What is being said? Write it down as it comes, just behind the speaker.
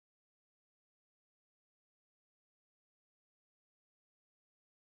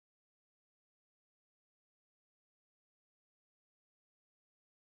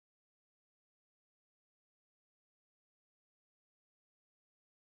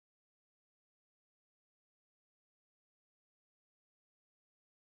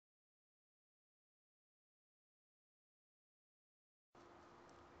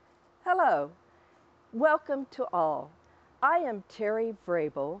Hello, welcome to all. I am Terry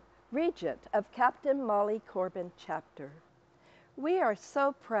Vrabel, Regent of Captain Molly Corbin Chapter. We are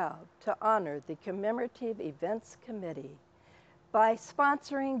so proud to honor the Commemorative Events Committee by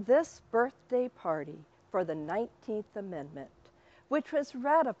sponsoring this birthday party for the 19th Amendment, which was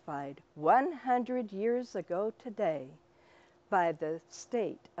ratified 100 years ago today by the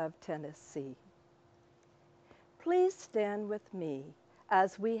state of Tennessee. Please stand with me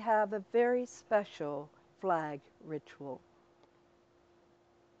as we have a very special flag ritual.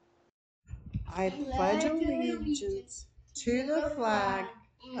 I pledge allegiance to the flag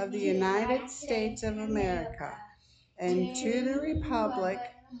of the United States of America and to the republic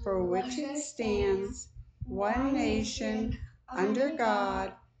for which it stands, one nation, under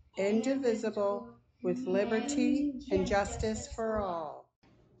God, indivisible, with liberty and justice for all.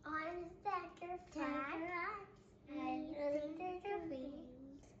 On the flag, and under the wings,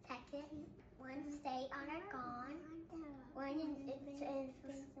 Texas, one state under God, one in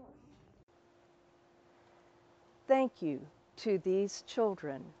Thank you to these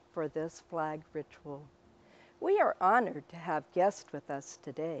children for this flag ritual. We are honored to have guests with us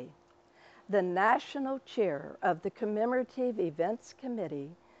today. The National Chair of the Commemorative Events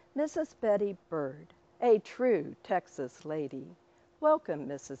Committee, Mrs. Betty Bird, a true Texas lady. Welcome,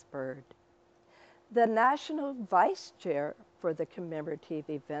 Mrs. Bird. The National Vice Chair for the Commemorative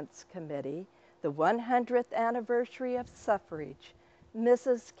Events Committee, the 100th anniversary of Suffrage,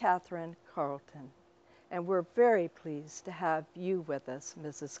 Mrs. Catherine Carlton. And we're very pleased to have you with us,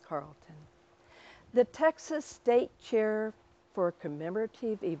 Mrs. Carlton. The Texas State Chair for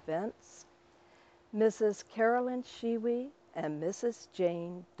Commemorative Events, Mrs. Carolyn Sheewee and Mrs.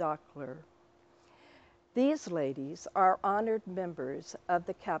 Jane Dockler. These ladies are honored members of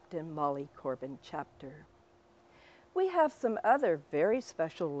the Captain Molly Corbin Chapter. We have some other very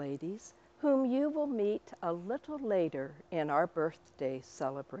special ladies whom you will meet a little later in our birthday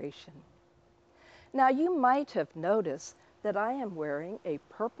celebration. Now you might have noticed that I am wearing a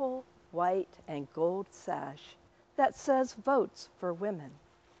purple, white, and gold sash that says Votes for Women.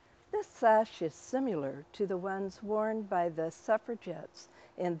 This sash is similar to the ones worn by the suffragettes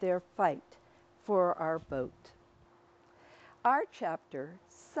in their fight for our vote. Our chapter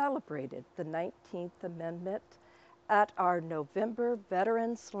celebrated the 19th Amendment at our November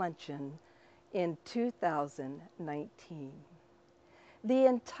Veterans Luncheon in 2019. The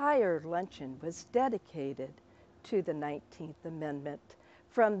entire luncheon was dedicated to the 19th Amendment,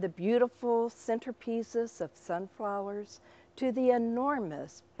 from the beautiful centerpieces of sunflowers to the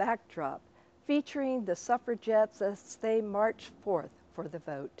enormous backdrop featuring the suffragettes as they marched forth for the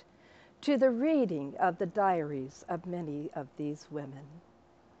vote, to the reading of the diaries of many of these women.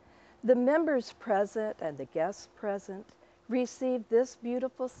 The members present and the guests present received this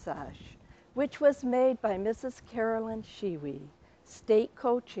beautiful sash, which was made by Mrs. Carolyn Sheewee, State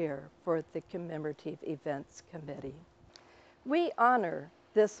Co-Chair for the Commemorative Events Committee. We honor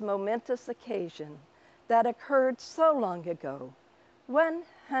this momentous occasion that occurred so long ago,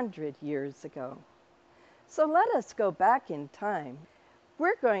 100 years ago. So let us go back in time.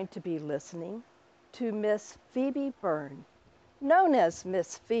 We're going to be listening to Miss Phoebe Byrne, known as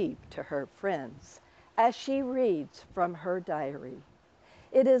Miss Phoebe to her friends, as she reads from her diary.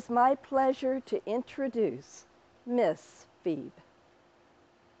 It is my pleasure to introduce Miss Phoebe.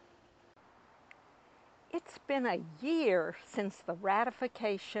 It's been a year since the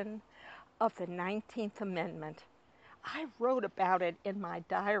ratification of the 19th Amendment. I wrote about it in my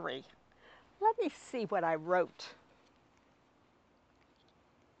diary. Let me see what I wrote.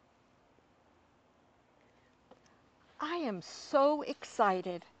 I am so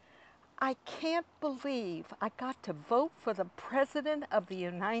excited. I can't believe I got to vote for the President of the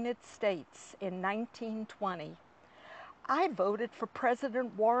United States in 1920. I voted for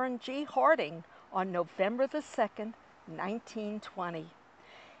President Warren G. Harding on November the 2nd, 1920.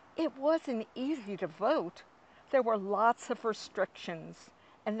 It wasn't easy to vote. There were lots of restrictions,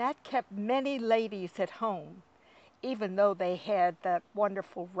 and that kept many ladies at home, even though they had that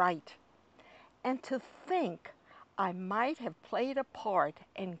wonderful right. And to think I might have played a part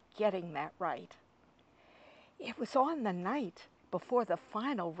in getting that right. It was on the night before the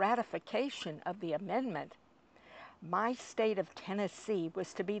final ratification of the amendment. My state of Tennessee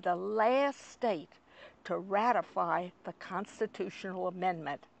was to be the last state to ratify the constitutional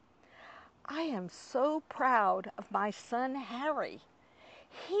amendment. I am so proud of my son Harry.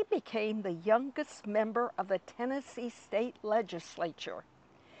 He became the youngest member of the Tennessee State Legislature.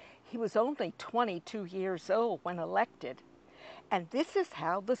 He was only 22 years old when elected, and this is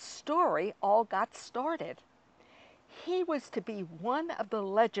how the story all got started. He was to be one of the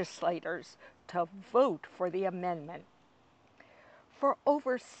legislators to vote for the amendment. For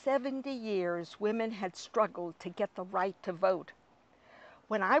over 70 years, women had struggled to get the right to vote.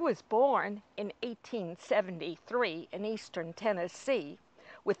 When I was born in 1873 in eastern Tennessee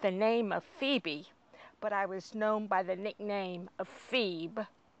with the name of Phoebe, but I was known by the nickname of Phoebe,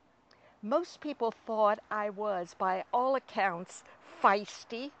 most people thought I was, by all accounts,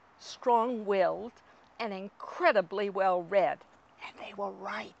 feisty, strong-willed, and incredibly well-read. And they were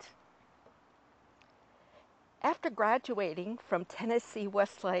right. After graduating from Tennessee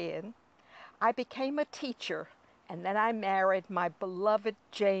Wesleyan, I became a teacher, and then I married my beloved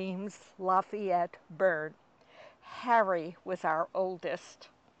James Lafayette Byrne. Harry was our oldest.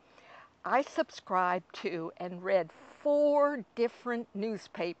 I subscribed to and read 4 different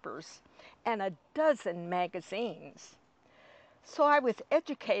newspapers and a dozen magazines. So I was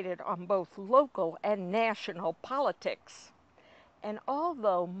educated on both local and national politics. And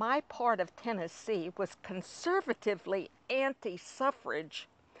although my part of Tennessee was conservatively anti-suffrage,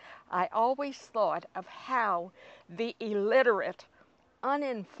 I always thought of how the illiterate,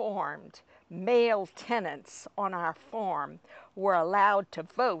 uninformed male tenants on our farm were allowed to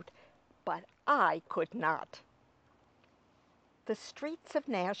vote, but I could not. The streets of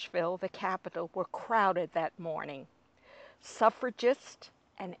Nashville, the capital, were crowded that morning. Suffragists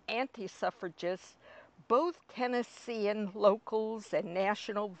and anti-suffragists, both Tennessean locals and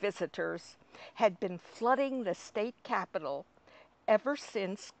national visitors, had been flooding the state capitol ever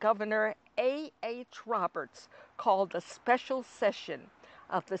since Governor A.H. Roberts called a special session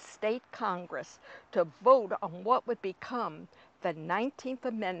of the state Congress to vote on what would become the 19th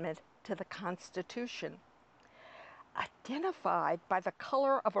Amendment to the Constitution. Identified by the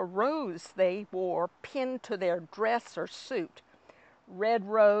color of a rose they wore pinned to their dress or suit, red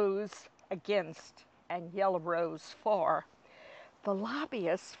rose against and yellow rose for, the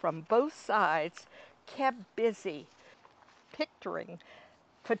lobbyists from both sides kept busy picturing,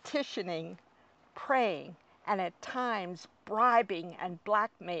 petitioning, praying, and at times bribing and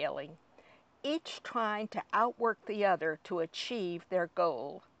blackmailing, each trying to outwork the other to achieve their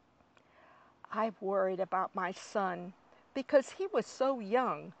goal. I worried about my son because he was so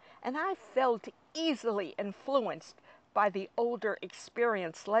young, and I felt easily influenced by the older,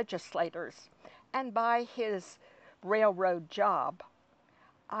 experienced legislators and by his railroad job.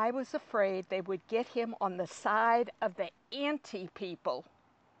 I was afraid they would get him on the side of the anti-people.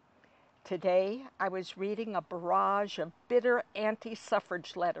 Today, I was reading a barrage of bitter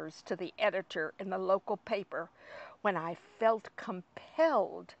anti-suffrage letters to the editor in the local paper when I felt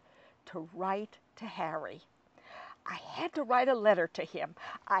compelled to write to Harry. I had to write a letter to him.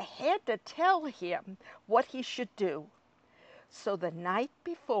 I had to tell him what he should do. So the night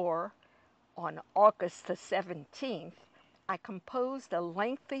before, on August the 17th, I composed a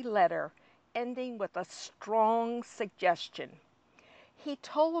lengthy letter ending with a strong suggestion. He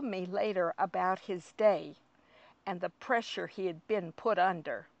told me later about his day and the pressure he had been put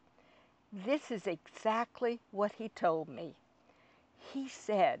under. This is exactly what he told me. He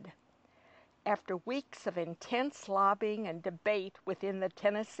said, after weeks of intense lobbying and debate within the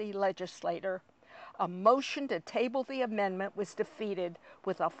Tennessee legislature, a motion to table the amendment was defeated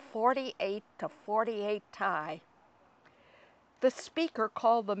with a 48-48 tie. The Speaker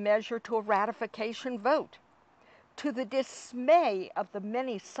called the measure to a ratification vote. To the dismay of the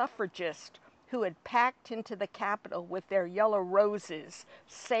many suffragists who had packed into the Capitol with their yellow roses,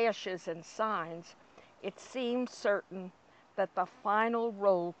 sashes, and signs, it seemed certain that the final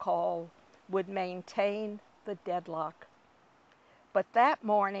roll call would maintain the deadlock. But that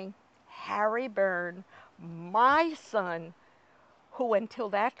morning, Harry Byrne, my son, who until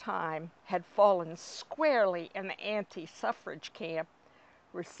that time had fallen squarely in the anti-suffrage camp,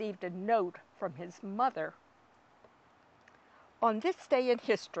 received a note from his mother. On this day in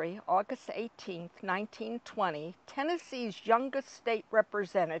history, August 18, 1920, Tennessee's youngest state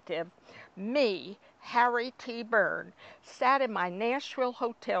representative, me, Harry T. Byrne, sat in my Nashville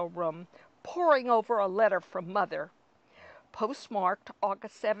hotel room poring over a letter from Mother, postmarked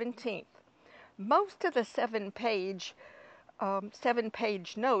August 17th. Most of the seven-page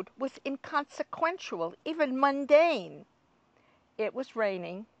note was inconsequential, even mundane. It was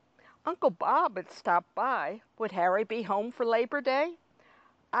raining. Uncle Bob had stopped by. Would Harry be home for Labor Day?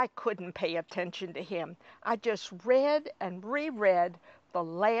 I couldn't pay attention to him. I just read and reread the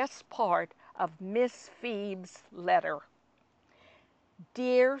last part of Miss Phoebe's letter.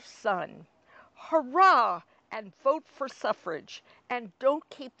 Dear son, hurrah and vote for suffrage, and don't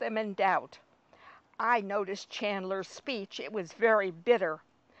keep them in doubt. I noticed Chandler's speech. It was very bitter.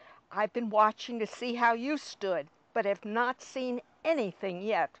 I've been watching to see how you stood. but have not seen anything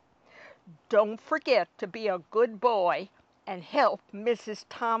yet. Don't forget to be a good boy and help Mrs.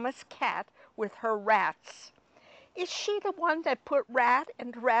 Thomas Cat with her rats. Is she the one that put rat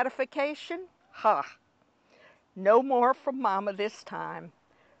into ratification? Ha! No more from Mama this time.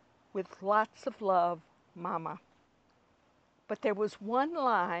 With lots of love, Mama. But there was one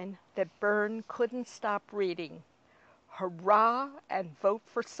line that Byrne couldn't stop reading. Hurrah and vote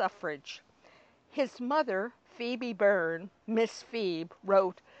for suffrage. His mother, Phoebe Byrne, Miss Phoebe,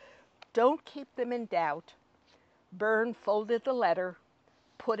 wrote, "Don't keep them in doubt." Byrne folded the letter,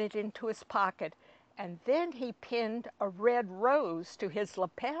 put it into his pocket, and then he pinned a red rose to his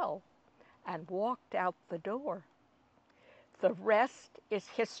lapel and walked out the door. The rest is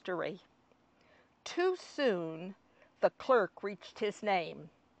history. Too soon, the clerk reached his name.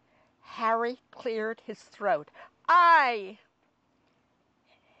 Harry cleared his throat. "Aye!"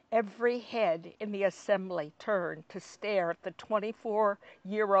 Every head in the assembly turned to stare at the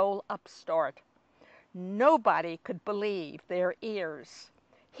 24-year-old upstart. Nobody could believe their ears.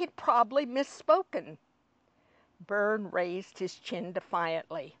 He'd probably misspoken. Byrne raised his chin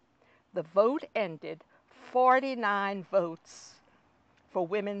defiantly. The vote ended, 49 votes for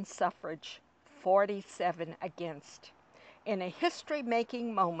women's suffrage, 47 against. In a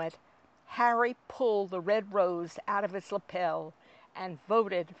history-making moment, Harry pulled the red rose out of his lapel and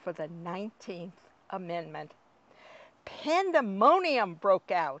voted for the 19th Amendment. Pandemonium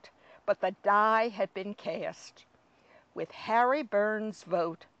broke out, but the die had been cast. With Harry Byrne's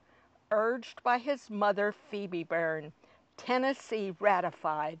vote, urged by his mother, Phoebe Byrne, Tennessee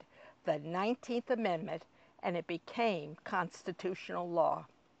ratified the 19th Amendment, and it became constitutional law.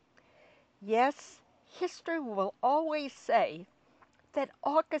 Yes, history will always say that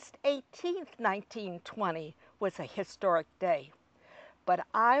August 18th, 1920 was a historic day, but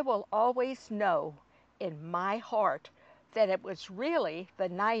I will always know in my heart that it was really the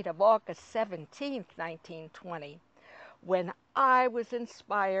night of August 17th, 1920, when I was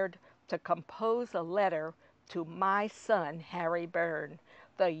inspired to compose a letter to my son, Harry Byrne,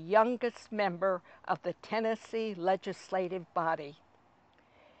 the youngest member of the Tennessee legislative body.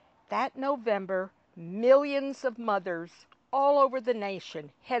 That November, millions of mothers all over the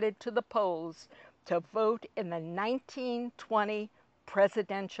nation headed to the polls to vote in the 1920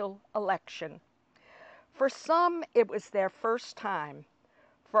 presidential election. For some, it was their first time.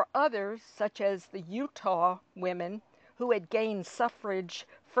 For others, such as the Utah women who had gained suffrage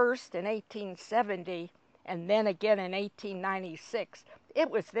first in 1870 and then again in 1896, it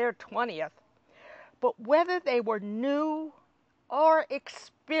was their 20th. But whether they were new or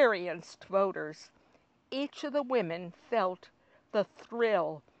experienced voters, each of the women felt the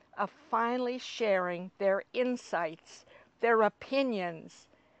thrill of finally sharing their insights, their opinions,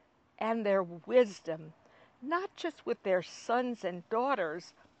 and their wisdom, not just with their sons and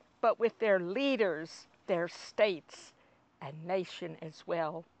daughters, but with their leaders, their states, and nation as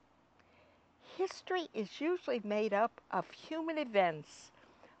well. History is usually made up of human events,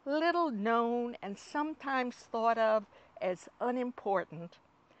 little known and sometimes thought of as unimportant.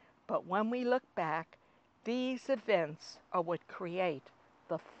 But when we look back, these events are what create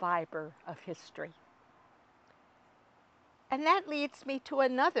the fiber of history. And that leads me to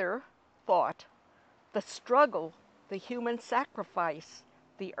another thought: the struggle, the human sacrifice,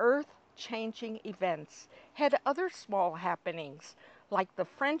 the earth-changing events had other small happenings, like the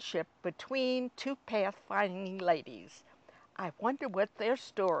friendship between two pathfinding ladies. I wonder what their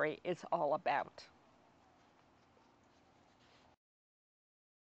story is all about.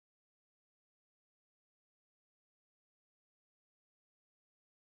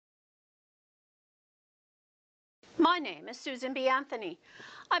 My name is Susan B. Anthony.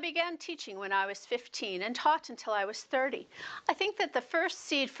 I began teaching when I was 15 and taught until I was 30. I think that the first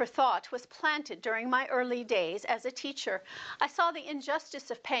seed for thought was planted during my early days as a teacher. I saw the injustice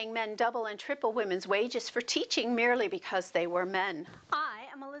of paying men double and triple women's wages for teaching merely because they were men. I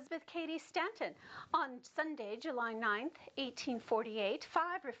am Elizabeth Cady Stanton. On Sunday, July 9th, 1848,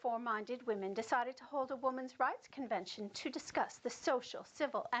 5 reform-minded women decided to hold a women's rights convention to discuss the social,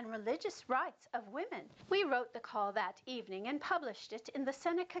 civil, and religious rights of women. We wrote the call that evening and published it in the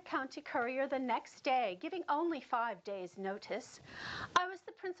Seneca County Courier the next day, giving only 5 days' notice. I was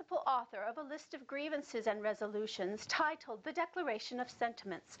the principal author of a list of grievances and resolutions titled The Declaration of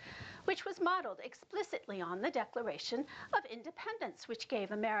Sentiments, which was modeled explicitly on the Declaration of Independence, which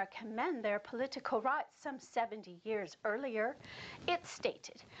gave American men their political rights some 70 years earlier. It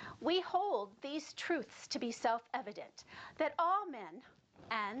stated, "We hold these truths to be self-evident, that all men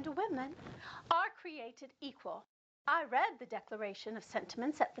and women are created equal I read the Declaration of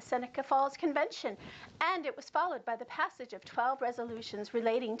Sentiments at the Seneca Falls Convention, and it was followed by the passage of 12 resolutions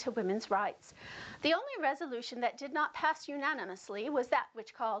relating to women's rights. The only resolution that did not pass unanimously was that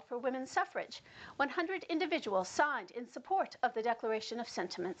which called for women's suffrage. 100 individuals signed in support of the Declaration of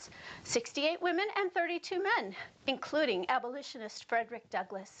Sentiments, 68 women and 32 men, including abolitionist Frederick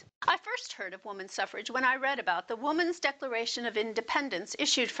Douglass. I first heard of women's suffrage when I read about the Woman's Declaration of Independence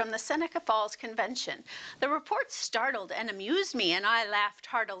issued from the Seneca Falls Convention. The report startled and amused me, and I laughed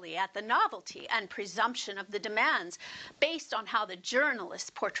heartily at the novelty and presumption of the demands based on how the journalists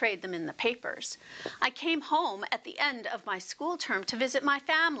portrayed them in the papers. I came home at the end of my school term to visit my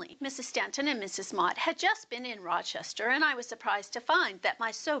family. Mrs. Stanton and Mrs. Mott had just been in Rochester, and I was surprised to find that my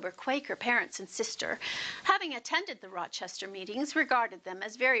sober Quaker parents and sister, having attended the Rochester meetings, regarded them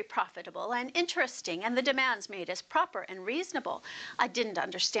as very profitable and interesting, and the demands made as proper and reasonable. I didn't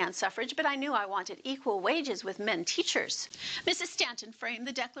understand suffrage, but I knew I wanted equal wages with men teachers. Mrs. Stanton framed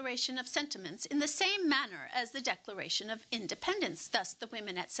the Declaration of Sentiments in the same manner as the Declaration of Independence. Thus, the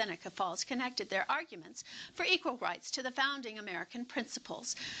women at Seneca Falls connected their arguments for equal rights to the founding American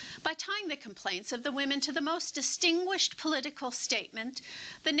principles. By tying the complaints of the women to the most distinguished political statement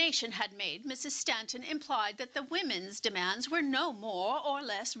the nation had made, Mrs. Stanton implied that the women's demands were no more or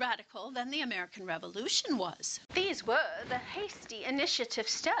less radical than the American Revolution was. These were the hasty initiative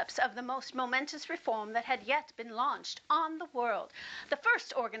steps of the most momentous reform that had yet been launched on the world, the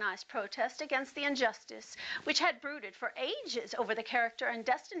first organized protest against the injustice which had brooded for ages over the character and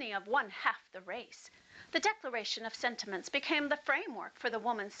destiny of one half the race. The Declaration of Sentiments became the framework for the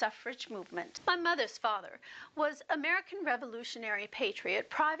women's suffrage movement. My mother's father was American Revolutionary patriot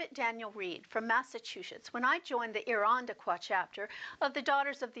Private Daniel Reed from Massachusetts. When I joined the Irondequoit chapter of the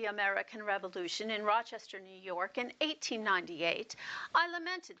Daughters of the American Revolution in Rochester, New York in 1898, I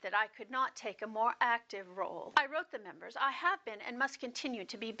lamented that I could not take a more active role. I wrote the members, "I have been and must continue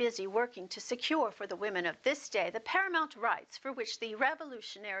to be busy working to secure for the women of this day the paramount rights for which the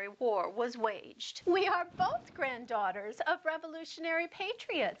Revolutionary War was waged." We are both granddaughters of revolutionary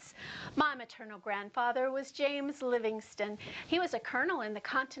patriots. My maternal grandfather was James Livingston. He was a colonel in the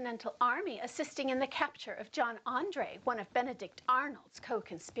Continental Army, assisting in the capture of John Andre, one of Benedict Arnold's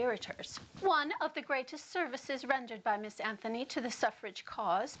co-conspirators. One of the greatest services rendered by Miss Anthony to the suffrage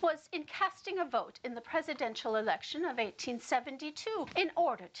cause was in casting a vote in the presidential election of 1872 in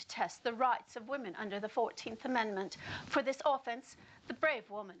order to test the rights of women under the 14th Amendment. For this offense, the brave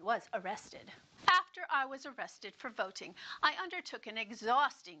woman was arrested. After I was arrested for voting, I undertook an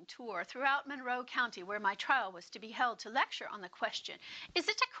exhausting tour throughout Monroe County where my trial was to be held to lecture on the question, is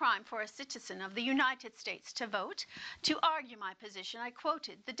it a crime for a citizen of the United States to vote? To argue my position, I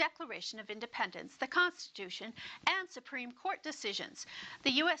quoted the Declaration of Independence, the Constitution, and Supreme Court decisions.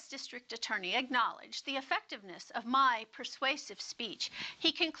 The U.S. District Attorney acknowledged the effectiveness of my persuasive speech.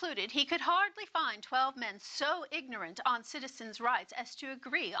 He concluded he could hardly find 12 men so ignorant on citizens' rights as to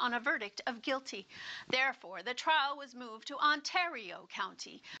agree on a verdict of guilty. Therefore, the trial was moved to Ontario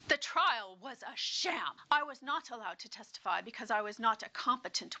County. The trial was a sham. I was not allowed to testify because I was not a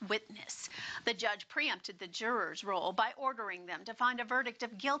competent witness. The judge preempted the jurors' role by ordering them to find a verdict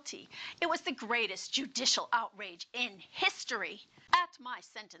of guilty. It was the greatest judicial outrage in history. At my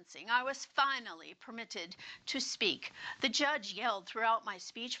sentencing, I was finally permitted to speak. The judge yelled throughout my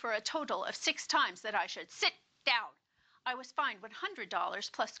speech for a total of 6 times that I should sit down. I was fined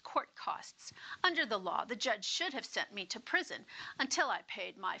 $100 plus court costs. Under the law, the judge should have sent me to prison until I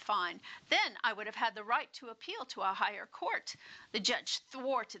paid my fine. Then I would have had the right to appeal to a higher court. The judge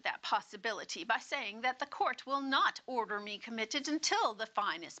thwarted that possibility by saying that the court will not order me committed until the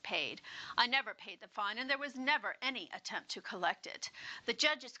fine is paid. I never paid the fine, and there was never any attempt to collect it. The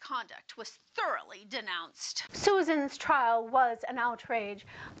judge's conduct was thoroughly denounced. Susan's trial was an outrage,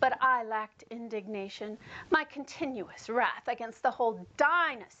 but I lacked indignation. My continuous wrath against the whole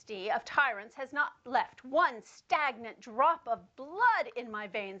dynasty of tyrants has not left one stagnant drop of blood in my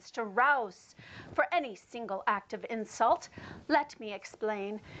veins to rouse for any single act of insult. Let me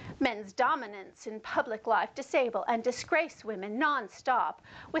explain. Men's dominance in public life disable and disgrace women non-stop.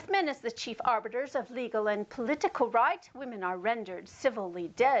 With men as the chief arbiters of legal and political right, women are rendered civilly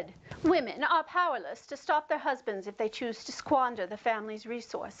dead. Women are powerless to stop their husbands if they choose to squander the family's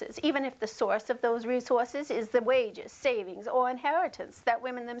resources, even if the source of those resources is the wages savings, or inheritance that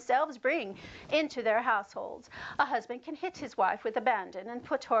women themselves bring into their households. A husband can hit his wife with abandon and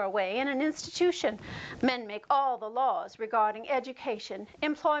put her away in an institution. Men make all the laws regarding education,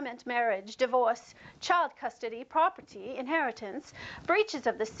 employment, marriage, divorce, child custody, property, inheritance, breaches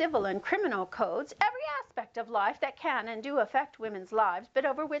of the civil and criminal codes, every aspect of life that can and do affect women's lives, but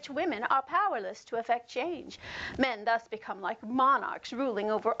over which women are powerless to effect change. Men thus become like monarchs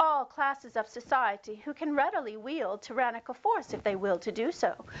ruling over all classes of society who can readily wield tyrannical force if they will to do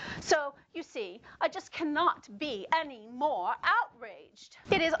so. So, you see, I just cannot be any more outraged.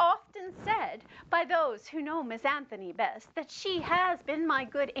 It is often said by those who know Miss Anthony best that she has been my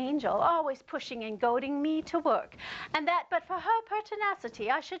good angel, always pushing and goading me to work, and that but for her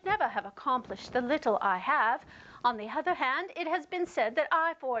pertinacity I should never have accomplished the little I have. On the other hand, it has been said that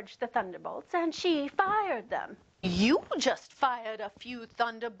I forged the thunderbolts and she fired them. You just fired a few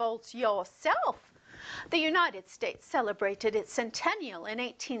thunderbolts yourself. The United States celebrated its centennial in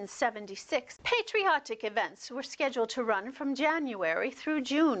 1876. Patriotic events were scheduled to run from January through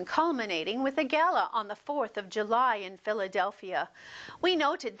June, culminating with a gala on the 4th of July in Philadelphia. We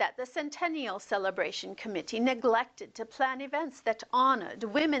noted that the Centennial Celebration Committee neglected to plan events that honored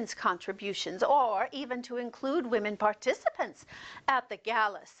women's contributions or even to include women participants at the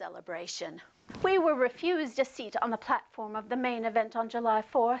gala celebration. We were refused a seat on the platform of the main event on July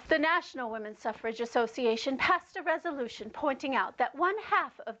 4th. The National Women's Suffrage Association passed a resolution pointing out that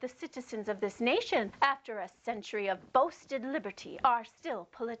 1/2 of the citizens of this nation, after a century of boasted liberty, are still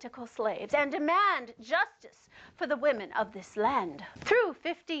political slaves and demand justice for the women of this land. Through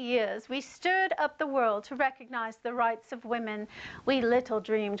 50 years, we stirred up the world to recognize the rights of women. We little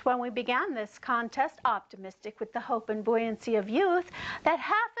dreamed when we began this contest, optimistic with the hope and buoyancy of youth, that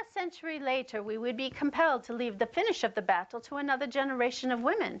half a century later we would be compelled to leave the finish of the battle to another generation of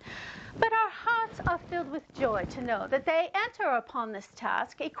women. But our hearts are filled with joy to know that they enter upon this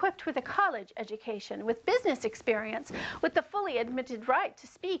task equipped with a college education, with business experience, with the fully admitted right to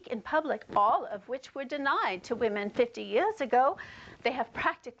speak in public, all of which were denied to women 50 years ago. They have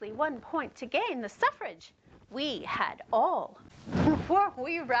practically 1 point to gain, the suffrage. We had all. Were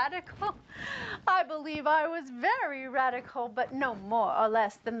we radical? I believe I was very radical, but no more or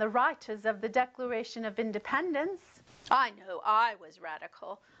less than the writers of the Declaration of Independence. I know I was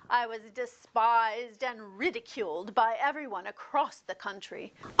radical. I was despised and ridiculed by everyone across the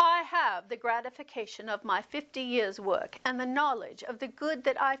country. I have the gratification of my 50 years' work and the knowledge of the good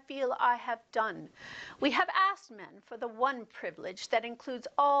that I feel I have done. We have asked men for the one privilege that includes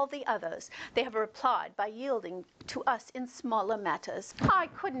all the others. They have replied by yielding to us in smaller matters. I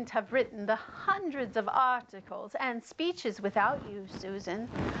couldn't have written the hundreds of articles and speeches without you, Susan.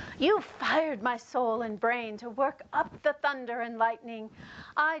 You fired my soul and brain to work up the thunder and lightning.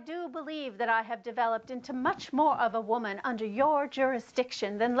 I do believe that I have developed into much more of a woman under your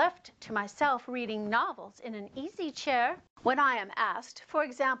jurisdiction than left to myself reading novels in an easy chair. When I am asked for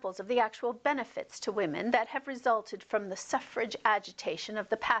examples of the actual benefits to women that have resulted from the suffrage agitation of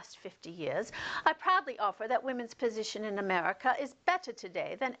the past 50 years, I proudly offer that women's position in America is better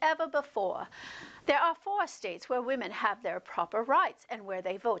today than ever before. There are 4 states where women have their proper rights and where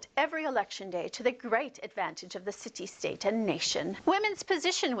they vote every election day to the great advantage of the city, state, and nation. Women's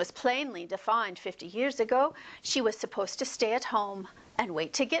position was plainly defined 50 years ago. She was supposed to stay at home and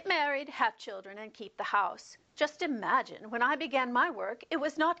wait to get married, have children, and keep the house. Just imagine, when I began my work, it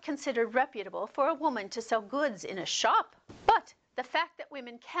was not considered reputable for a woman to sell goods in a shop. But the fact that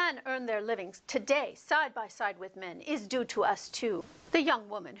women can earn their livings today side by side with men is due to us too. The young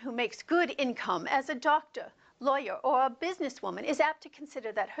woman who makes good income as a doctor, lawyer, or a businesswoman is apt to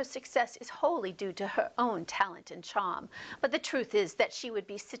consider that her success is wholly due to her own talent and charm. But the truth is that she would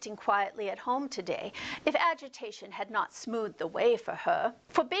be sitting quietly at home today if agitation had not smoothed the way for her.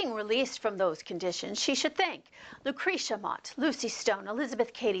 For being released from those conditions, she should thank Lucretia Mott, Lucy Stone,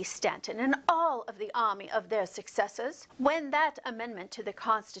 Elizabeth Cady Stanton, and all of the army of their successors. When that amendment to the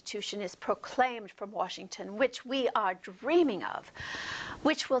Constitution is proclaimed from Washington, which we are dreaming of,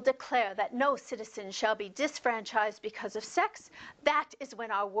 which will declare that no citizen shall be disfranchised because of sex, that is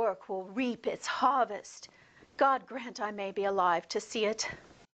when our work will reap its harvest. God grant I may be alive to see it.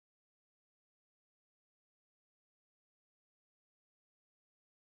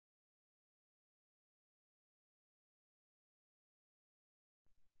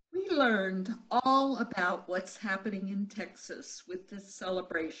 We learned all about what's happening in Texas with this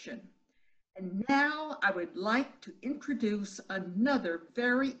celebration. And now I would like to introduce another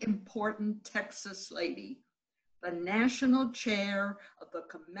very important Texas lady, the National Chair of the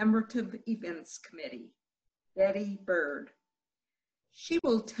Commemorative Events Committee, Betty Byrd. She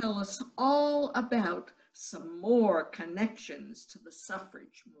will tell us all about some more connections to the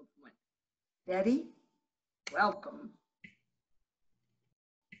suffrage movement. Betty, welcome.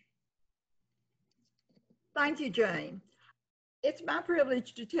 Thank you, Jane. It's my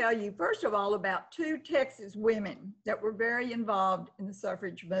privilege to tell you, first of all, about two Texas women that were very involved in the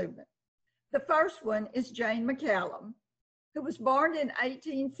suffrage movement. The first one is Jane McCallum, who was born in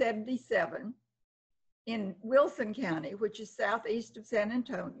 1877 in Wilson County, which is southeast of San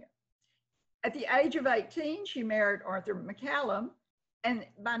Antonio. At the age of 18, she married Arthur McCallum, and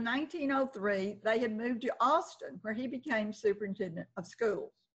by 1903, they had moved to Austin, where he became superintendent of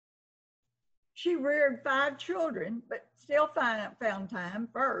schools. She reared 5 children, but still found time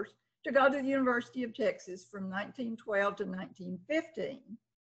first to go to the University of Texas from 1912 to 1915,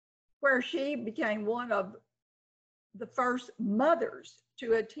 where she became one of the first mothers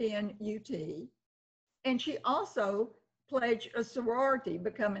to attend UT. And she also pledged a sorority,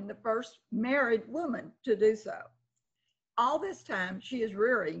 becoming the first married woman to do so. All this time, she is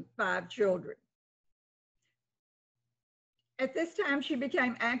rearing 5 children. At this time, she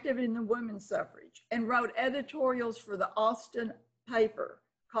became active in the women's suffrage and wrote editorials for the Austin paper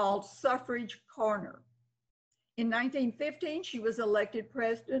called Suffrage Corner. In 1915, she was elected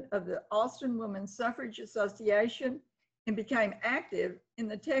president of the Austin Women's Suffrage Association and became active in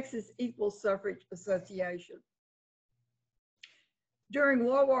the Texas Equal Suffrage Association. During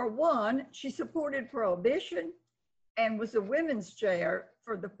World War I, she supported prohibition and was a women's chair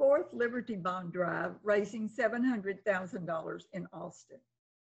for the 4th Liberty Bond Drive, raising $700,000 in Austin.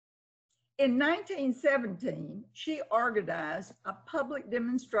 In 1917, she organized a public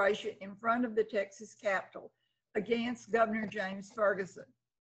demonstration in front of the Texas Capitol against Governor James Ferguson,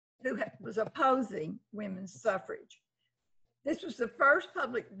 who was opposing women's suffrage. This was the first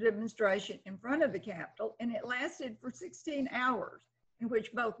public demonstration in front of the Capitol, and it lasted for 16 hours, in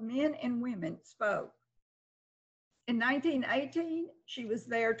which both men and women spoke. In 1918, she was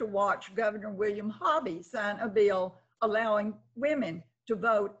there to watch Governor William Hobby sign a bill allowing women to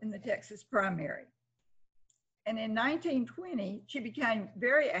vote in the Texas primary. And in 1920, she became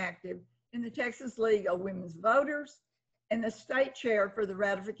very active in the Texas League of Women's Voters and the state chair for the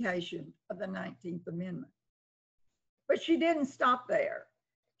ratification of the 19th Amendment. But she didn't stop there.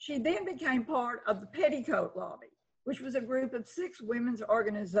 She then became part of the Petticoat Lobby, which was a group of 6 women's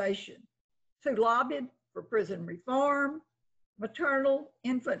organizations who lobbied for prison reform, maternal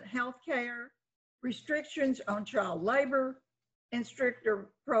infant health care, restrictions on child labor, and stricter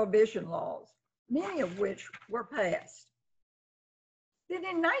prohibition laws, many of which were passed. Then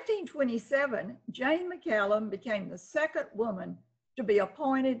in 1927, Jane McCallum became the second woman to be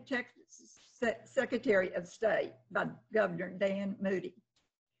appointed Texas Secretary of State by Governor Dan Moody.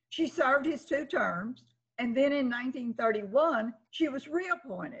 She served his 2 terms, and then in 1931, she was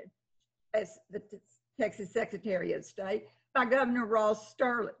reappointed as the Texas Secretary of State by Governor Ross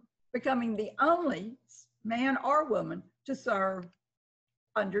Sterling, becoming the only man or woman to serve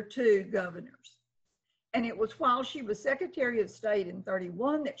under 2 governors. And it was while she was Secretary of State in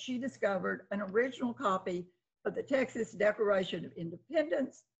 31 that she discovered an original copy of the Texas Declaration of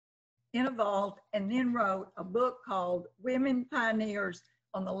Independence in a vault, and then wrote a book called Women Pioneers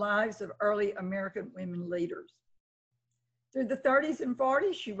on the Lives of Early American Women Leaders. Through the 30s and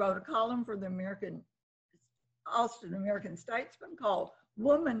 40s, she wrote a column for the Austin American Statesman called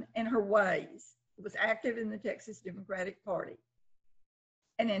Woman and Her Ways. It was active in the Texas Democratic Party.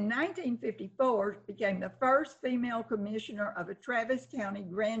 And in 1954, became the first female commissioner of a Travis County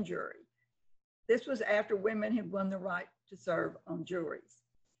grand jury. This was after women had won the right to serve on juries.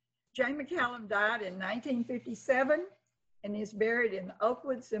 Jane McCallum died in 1957 and is buried in the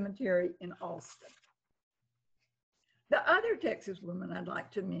Oakwood Cemetery in Austin. The other Texas woman I'd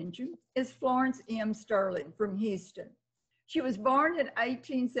like to mention is Florence M. Sterling from Houston. She was born in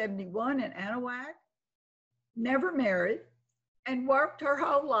 1871 in Anahuac, never married, and worked her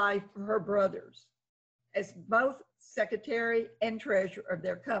whole life for her brothers as both secretary and treasurer of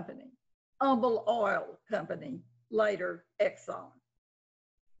their company, Humble Oil Company, later Exxon.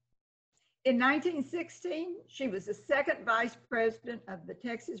 In 1916, she was the 2nd vice president of the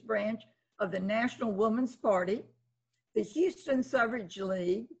Texas branch of the National Woman's Party, the Houston Suffrage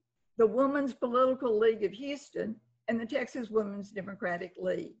League, the Women's Political League of Houston, and the Texas Women's Democratic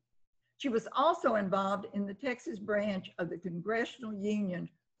League. She was also involved in the Texas branch of the Congressional Union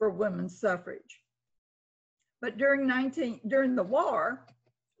for Women's Suffrage. But during the war,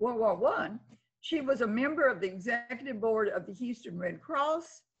 World War I, she was a member of the executive board of the Houston Red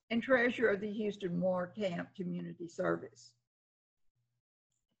Cross and treasurer of the Houston War Camp Community Service.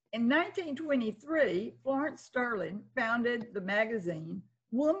 In 1923, Florence Sterling founded the magazine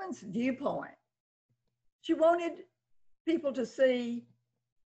Woman's Viewpoint, She wanted people to see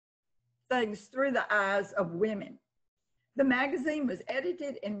things through the eyes of women. The magazine was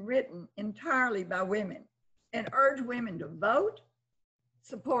edited and written entirely by women and urged women to vote,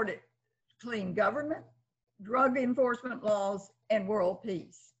 supported clean government, drug enforcement laws, and world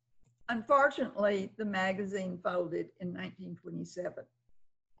peace. Unfortunately, the magazine folded in 1927.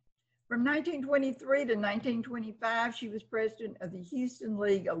 From 1923 to 1925, she was president of the Houston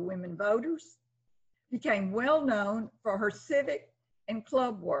League of Women Voters, became well known for her civic and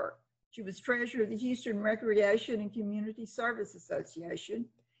club work. She was treasurer of the Houston Recreation and Community Service Association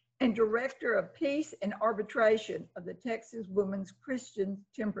and director of peace and arbitration of the Texas Women's Christian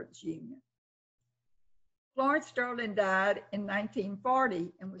Temperance Union. Florence Sterling died in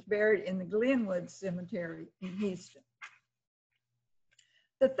 1940 and was buried in the Glenwood Cemetery in Houston.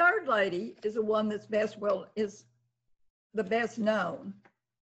 The third lady is the one that's is the best known,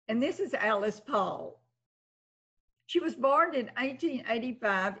 and this is Alice Paul. She was born in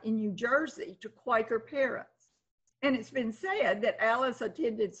 1885 in New Jersey to Quaker parents, and it's been said that Alice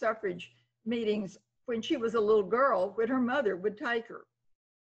attended suffrage meetings when she was a little girl when her mother would take her.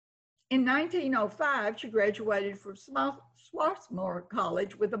 In 1905, she graduated from Swarthmore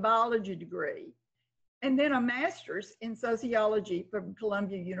College with a biology degree and then a master's in sociology from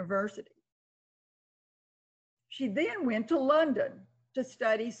Columbia University. She then went to London to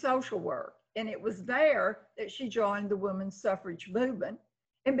study social work, and it was there that she joined the women's suffrage movement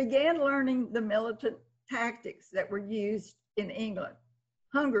and began learning the militant tactics that were used in England: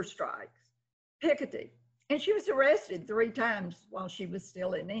 hunger strikes, picketing, and she was arrested 3 times while she was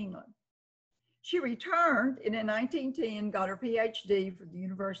still in England. She returned and in 1910 got her PhD from the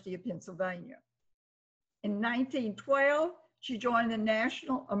University of Pennsylvania. In 1912, she joined the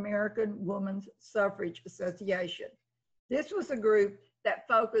National American Women's Suffrage Association. This was a group that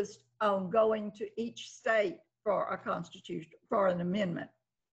focused on going to each state for a constitution, for an amendment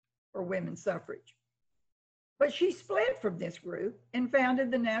for women's suffrage. But she split from this group and founded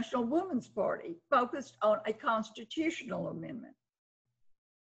the National Women's Party, focused on a constitutional amendment.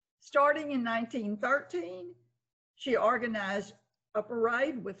 Starting in 1913, she organized a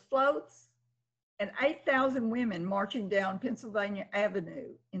parade with floats and 8,000 women marching down Pennsylvania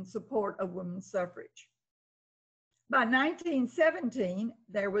Avenue in support of women's suffrage. By 1917,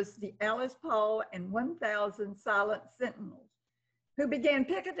 there was the Alice Paul and 1,000 Silent Sentinels who began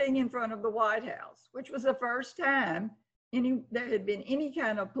picketing in front of the White House, which was the first time there had been any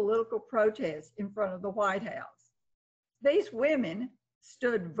kind of political protest in front of the White House. These women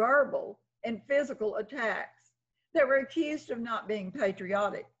stood verbal and physical attacks that were accused of not being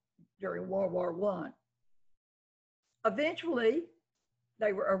patriotic during World War I. Eventually,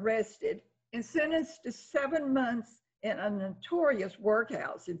 they were arrested and sentenced to 7 months in a notorious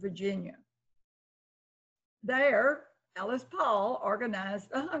workhouse in Virginia. There, Alice Paul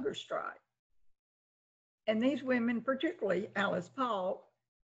organized a hunger strike. And these women, particularly Alice Paul,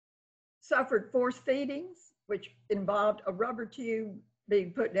 suffered forced feedings, which involved a rubber tube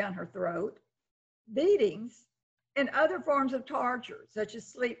being put down her throat, beatings, and other forms of torture, such as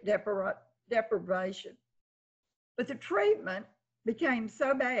sleep deprivation. But the treatment became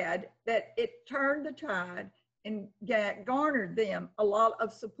so bad that it turned the tide and garnered them a lot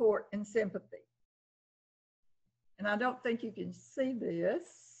of support and sympathy. And I don't think you can see this.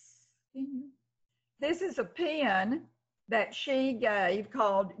 This is a pen that she gave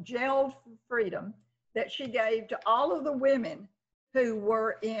called Gelled for Freedom that she gave to all of the women who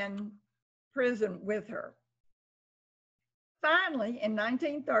were in prison with her. Finally, in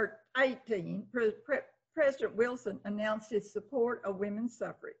 1918, President Wilson announced his support of women's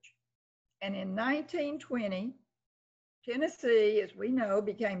suffrage. And in 1920, Tennessee, as we know,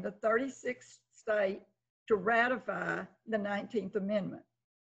 became the 36th state to ratify the 19th Amendment.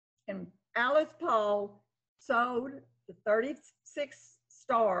 And Alice Paul sewed the 36th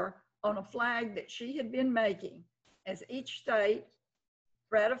star on a flag that she had been making. As each state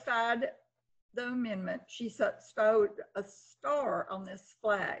ratified the amendment, she sewed a star on this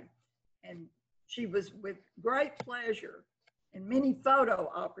flag. And she was, with great pleasure and many photo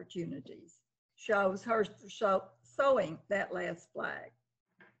opportunities, shows her sewing that last flag.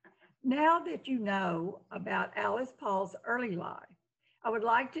 Now that you know about Alice Paul's early life, I would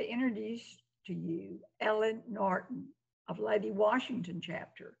like to introduce to you Ellen Norton of Lady Washington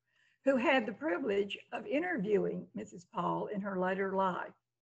Chapter, who had the privilege of interviewing Mrs. Paul in her later life.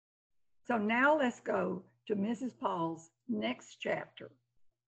 So now let's go to Mrs. Paul's next chapter.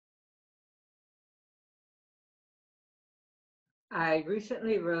 I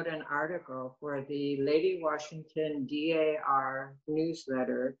recently wrote an article for the Lady Washington DAR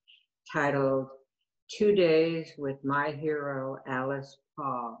newsletter titled 2 days with my hero, Alice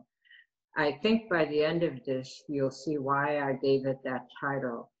Paul. I think by the end of this, you'll see why I gave it that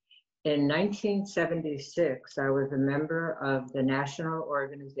title. In 1976, I was a member of the National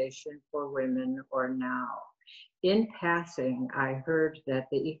Organization for Women, or NOW. In passing, I heard that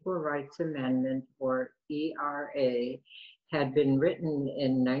the Equal Rights Amendment, or ERA, had been written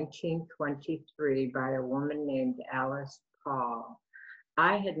in 1923 by a woman named Alice Paul.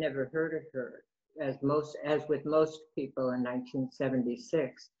 I had never heard of her, as with most people in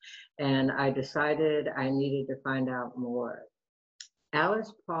 1976, and I decided I needed to find out more.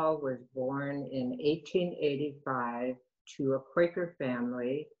 Alice Paul was born in 1885 to a Quaker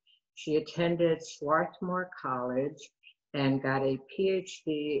family. She attended Swarthmore College and got a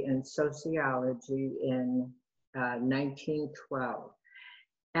PhD in sociology in 1912.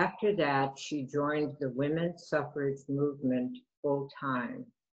 After that, she joined the women's suffrage movement full-time.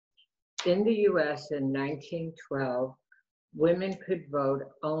 In the US in 1912, women could vote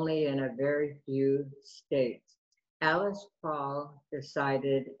only in a very few states. Alice Paul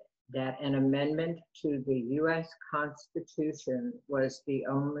decided that an amendment to the US Constitution was the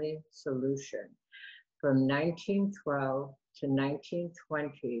only solution. From 1912 to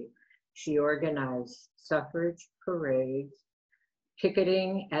 1920, she organized suffrage parades,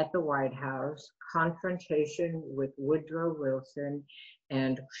 picketing at the White House, confrontation with Woodrow Wilson,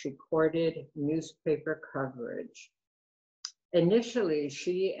 and she courted newspaper coverage. Initially,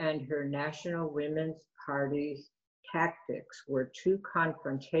 she and her National Women's Party's tactics were too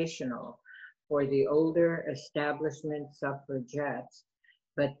confrontational for the older establishment suffragettes,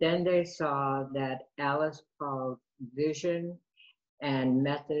 but then they saw that Alice Paul's vision and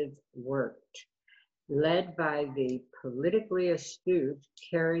methods worked. Led by the politically astute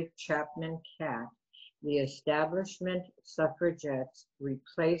Carrie Chapman Catt, the establishment suffragettes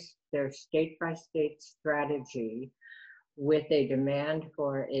replaced their state-by-state strategy with a demand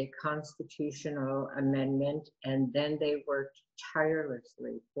for a constitutional amendment, and then they worked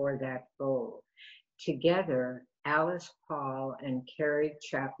tirelessly for that goal. Together, Alice Paul and Carrie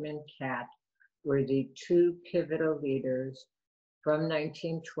Chapman Catt were the two pivotal leaders from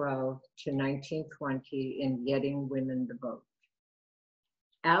 1912 to 1920 in getting women the vote.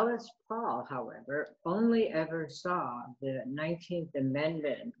 Alice Paul, however, only ever saw the 19th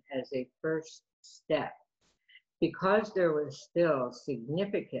Amendment as a first step. Because there was still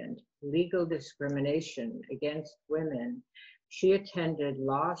significant legal discrimination against women, she attended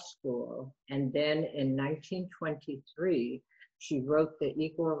law school, and then in 1923, she wrote the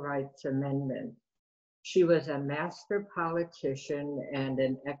Equal Rights Amendment. She was a master politician and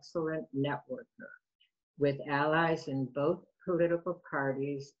an excellent networker, with allies in both political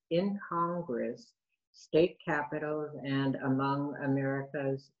parties, in Congress, state capitals, and among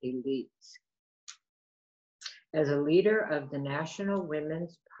America's elites. As a leader of the National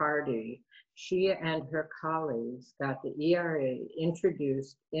Women's Party, she and her colleagues got the ERA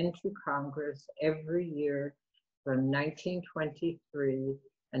introduced into Congress every year from 1923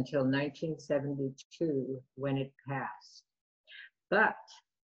 until 1972, when it passed. But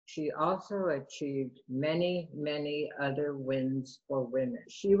she also achieved many, many other wins for women.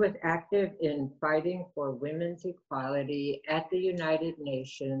 She was active in fighting for women's equality at the United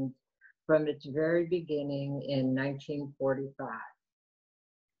Nations from its very beginning in 1945.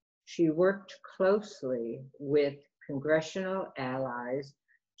 She worked closely with congressional allies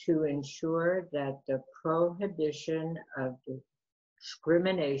to ensure that the prohibition of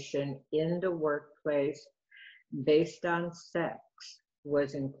discrimination in the workplace based on sex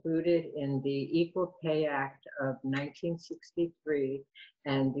was included in the Equal Pay Act of 1963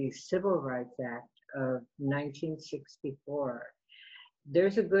 and the Civil Rights Act of 1964.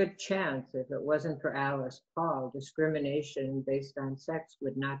 There's a good chance if it wasn't for Alice Paul, discrimination based on sex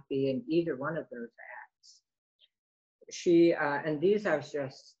would not be in either one of those acts. She, and these are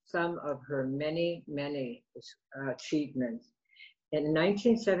just some of her many, many achievements. In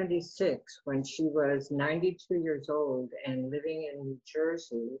 1976, when she was 92 years old and living in New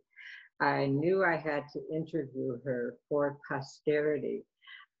Jersey, I knew I had to interview her for posterity.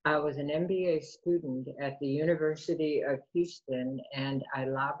 I was an MBA student at the University of Houston, and I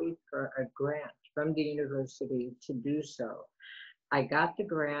lobbied for a grant from the university to do so. I got the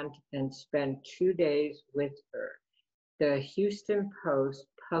grant and spent 2 days with her. The Houston Post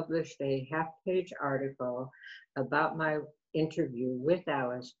published a half-page article about my interview with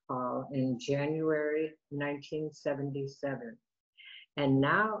Alice Paul in January 1977. And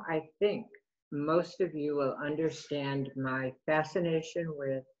now I think most of you will understand my fascination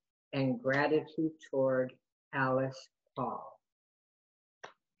with and gratitude toward Alice Paul.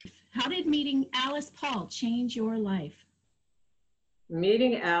 How did meeting Alice Paul change your life?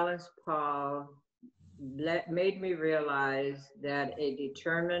 Meeting Alice Paul made me realize that a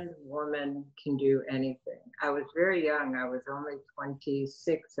determined woman can do anything. I was very young. I was only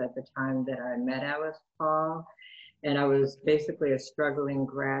 26 at the time that I met Alice Paul, and I was basically a struggling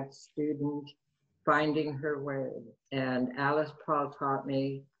grad student finding her way. And Alice Paul taught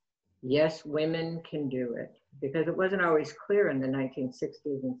me, yes, women can do it, because it wasn't always clear in the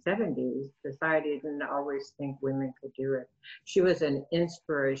 1960s and 70s. Society didn't always think women could do it. She was an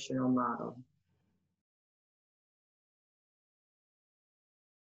inspirational model.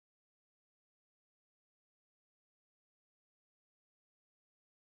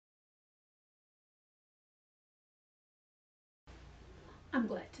 I'm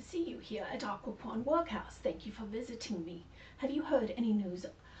glad to see you here at Occoquan Workhouse. Thank you for visiting me. Have you heard any news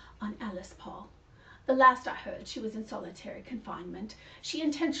on Alice Paul? The last I heard, she was in solitary confinement. She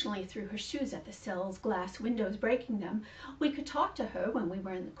intentionally threw her shoes at the cell's glass windows, breaking them. We could talk to her when we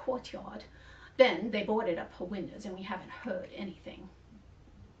were in the courtyard. Then they boarded up her windows, and we haven't heard anything.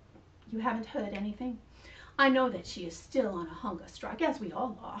 You haven't heard anything? I know that she is still on a hunger strike, as we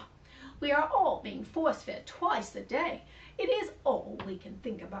all are. We are all being force-fed twice a day. It is all we can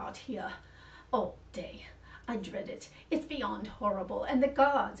think about here all day. I dread it. It's beyond horrible, and the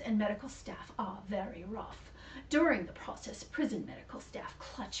guards and medical staff are very rough. During the process, prison medical staff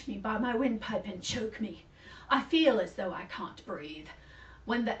clutch me by my windpipe and choke me. I feel as though I can't breathe.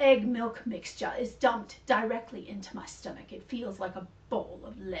 When the egg milk mixture is dumped directly into my stomach, it feels like a bowl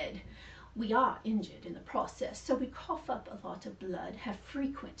of lead. We are injured in the process, so we cough up a lot of blood, have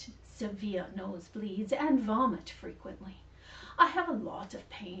frequent severe nosebleeds, and vomit frequently. I have a lot of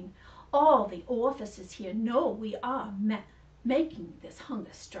pain. All the officers here know we are making this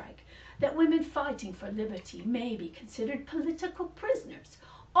hunger strike, that women fighting for liberty may be considered political prisoners.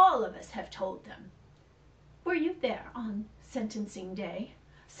 All of us have told them. Were you there on sentencing day?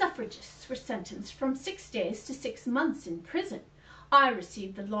 Suffragists were sentenced from 6 days to 6 months in prison. I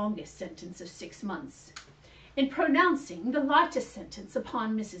received the longest sentence of 6 months. In pronouncing the lightest sentence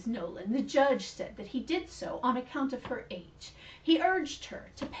upon Mrs. Nolan, the judge said that he did so on account of her age. He urged her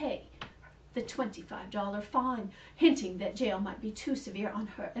to pay the $25 fine, hinting that jail might be too severe on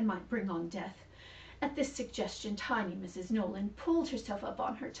her and might bring on death. At this suggestion, tiny Mrs. Nolan pulled herself up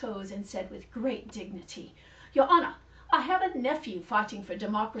on her toes and said with great dignity, "Your Honor, I have a nephew fighting for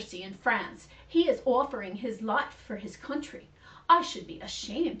democracy in France. He is offering his life for his country. I should be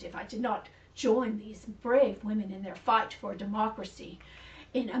ashamed if I did not join these brave women in their fight for democracy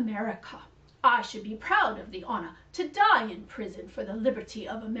in America. I should be proud of the honor to die in prison for the liberty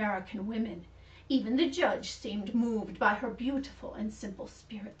of American women." Even the judge seemed moved by her beautiful and simple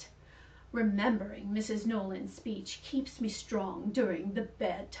spirit. Remembering Mrs. Nolan's speech keeps me strong during the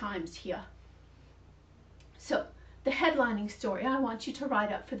bad times here. So, the headlining story I want you to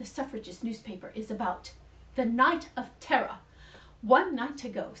write up for the Suffragist newspaper is about the Night of Terror. One night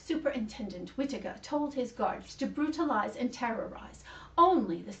ago, Superintendent Whittaker told his guards to brutalize and terrorize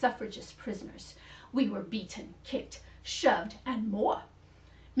only the suffragist prisoners. We were beaten, kicked, shoved, and more.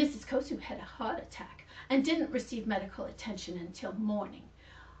 Mrs. Kosu had a heart attack and didn't receive medical attention until morning.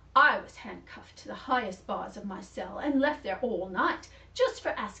 I was handcuffed to the highest bars of my cell and left there all night just for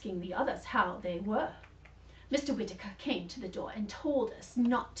asking the others how they were. Mr. Whittaker came to the door and told us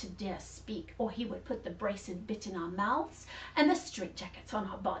not to dare speak, or he would put the braced bit in our mouths and the straitjackets on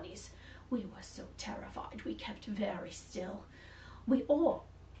our bodies. We were so terrified we kept very still. We all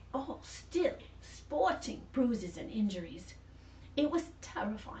still sporting bruises and injuries. It was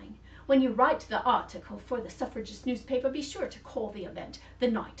terrifying. When you write the article for the Suffragist newspaper, be sure to call the event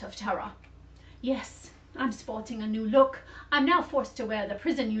the Night of Terror. Yes, I'm sporting a new look. I'm now forced to wear the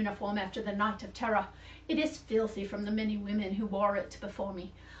prison uniform after the Night of Terror. It is filthy from the many women who wore it before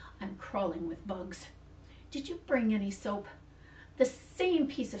me. I'm crawling with bugs. Did you bring any soap? The same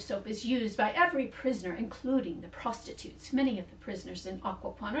piece of soap is used by every prisoner, including the prostitutes. Many of the prisoners in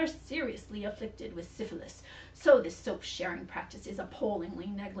Occoquan are seriously afflicted with syphilis, so this soap sharing practice is appallingly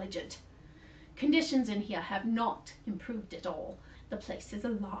negligent. Conditions in here have not improved at all. The place is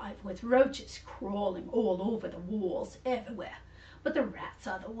alive with roaches crawling all over the walls everywhere, but the rats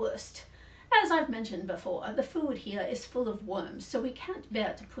are the worst. As I've mentioned before, the food here is full of worms, so we can't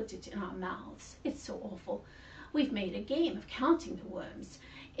bear to put it in our mouths. It's so awful. We've made a game of counting the worms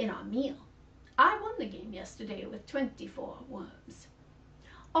in our meal. I won the game yesterday with 24 worms.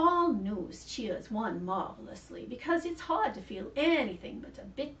 All news cheers one marvelously, because it's hard to feel anything but a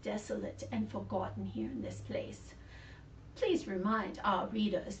bit desolate and forgotten here in this place. Please remind our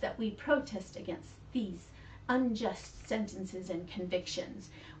readers that we protest against these unjust sentences and convictions.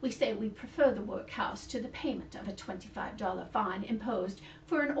 We say we prefer the workhouse to the payment of a $25 fine imposed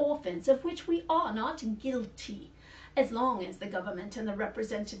for an offense of which we are not guilty. As long as the government and the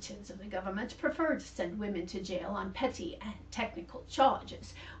representatives of the government prefer to send women to jail on petty and technical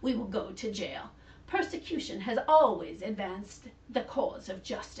charges, we will go to jail. Persecution has always advanced the cause of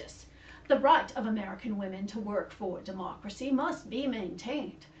justice. The right of American women to work for democracy must be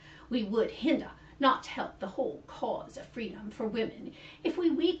maintained. We would hinder, not help, the whole cause of freedom for women if we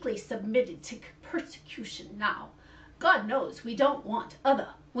weakly submitted to persecution now. God knows we don't want other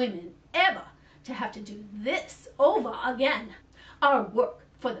women ever to have to do this over again. Our work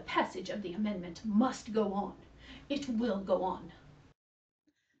for the passage of the amendment must go on. It will go on.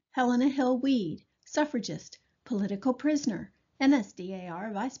 Helena Hill Weed, suffragist, political prisoner,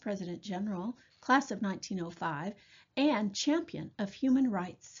 NSDAR Vice President General, Class of 1905, and champion of human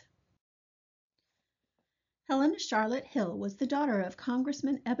rights. Helena Charlotte Hill was the daughter of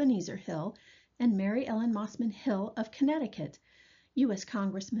Congressman Ebenezer Hill and Mary Ellen Mossman Hill of Connecticut. U.S.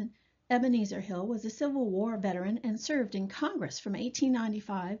 Congressman Ebenezer Hill was a Civil War veteran and served in Congress from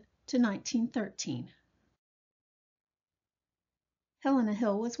 1895 to 1913. Helena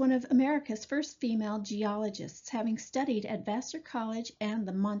Hill was one of America's first female geologists, having studied at Vassar College and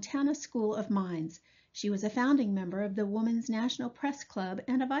the Montana School of Mines. She was a founding member of the Women's National Press Club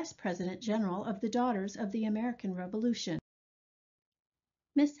and a Vice President General of the Daughters of the American Revolution.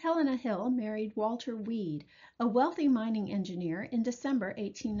 Miss Helena Hill married Walter Weed, a wealthy mining engineer, in December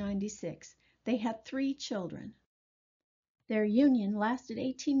 1896. They had 3 children. Their union lasted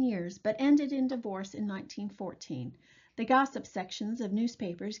 18 years but ended in divorce in 1914. The gossip sections of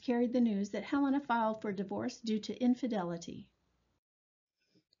newspapers carried the news that Helena filed for divorce due to infidelity.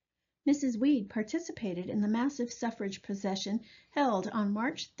 Mrs. Weed participated in the massive suffrage procession held on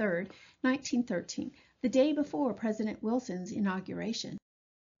March 3, 1913, the day before President Wilson's inauguration.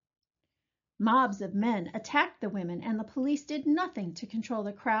 Mobs of men attacked the women, and the police did nothing to control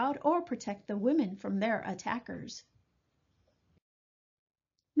the crowd or protect the women from their attackers.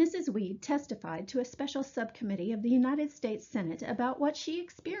 Mrs. Weed testified to a special subcommittee of the United States Senate about what she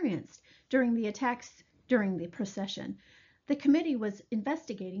experienced during the attacks during the procession. The committee was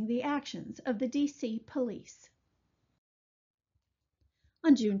investigating the actions of the D.C. police.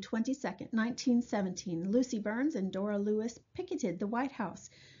 On June 22, 1917, Lucy Burns and Dora Lewis picketed the White House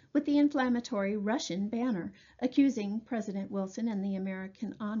with the inflammatory Russian banner, accusing President Wilson and the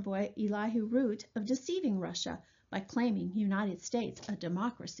American envoy Elihu Root of deceiving Russia by claiming United States a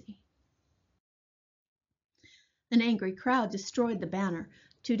democracy. An angry crowd destroyed the banner.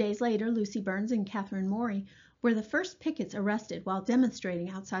 2 days later, Lucy Burns and Catherine Morey were the first pickets arrested while demonstrating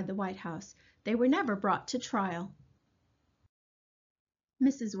outside the White House. They were never brought to trial.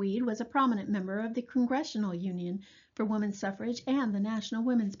 Mrs. Weed was a prominent member of the Congressional Union for Women's Suffrage and the National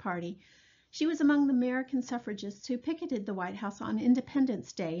Women's Party. She was among the American suffragists who picketed the White House on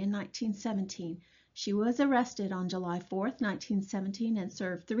Independence Day in 1917. She was arrested on July 4, 1917, and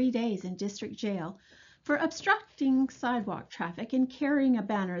served 3 days in district jail for obstructing sidewalk traffic and carrying a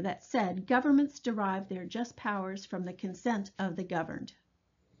banner that said, "Governments derive their just powers from the consent of the governed."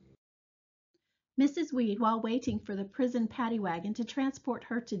 Mrs. Weed, while waiting for the prison paddy wagon to transport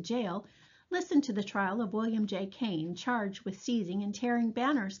her to jail, listened to the trial of William J. Kane, charged with seizing and tearing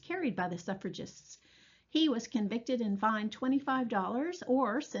banners carried by the suffragists. He was convicted and fined $25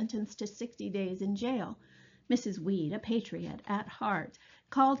 or sentenced to 60 days in jail. Mrs. Weed, a patriot at heart,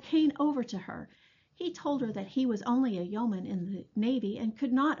 called Kane over to her. He told her that he was only a yeoman in the Navy and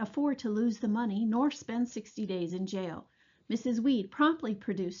could not afford to lose the money nor spend 60 days in jail. Mrs. Weed promptly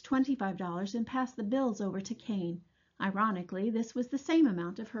produced $25 and passed the bills over to Kane. Ironically, this was the same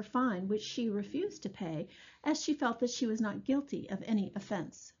amount of her fine which she refused to pay, as she felt that she was not guilty of any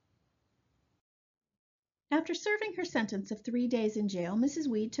offense. After serving her sentence of 3 days in jail, Mrs.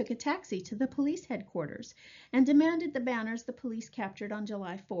 Weed took a taxi to the police headquarters and demanded the banners the police captured on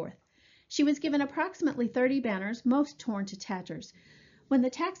July 4th. She was given approximately 30 banners, most torn to tatters. When the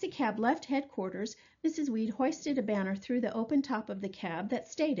taxicab left headquarters, Mrs. Weed hoisted a banner through the open top of the cab that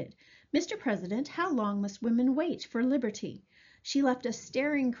stated, "Mr. President, how long must women wait for liberty?" She left a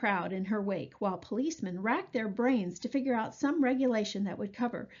staring crowd in her wake while policemen racked their brains to figure out some regulation that would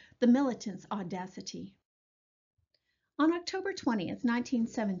cover the militants' audacity. On October 20th,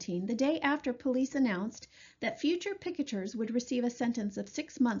 1917, the day after police announced that future picketers would receive a sentence of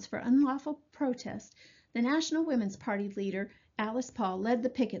 6 months for unlawful protest, the National Women's Party leader, Alice Paul, led the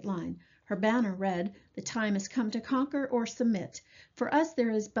picket line. Her banner read, "The time has come to conquer or submit. For us there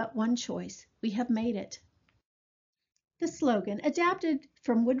is but one choice. We have made it." The slogan, adapted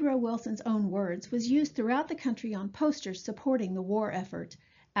from Woodrow Wilson's own words, was used throughout the country on posters supporting the war effort.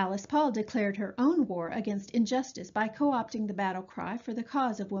 Alice Paul declared her own war against injustice by co-opting the battle cry for the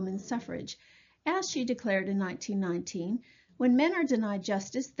cause of women's suffrage. As she declared in 1919, when men are denied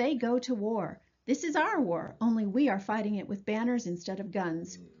justice, they go to war. This is our war, only we are fighting it with banners instead of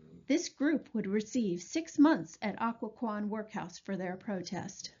guns. This group would receive 6 months at Occoquan Workhouse for their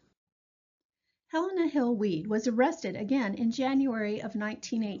protest. Helena Hill Weed was arrested again in January of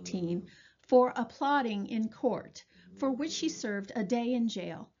 1918 for applauding in court, for which she served a day in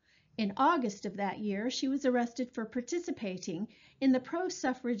jail. In August of that year, she was arrested for participating in the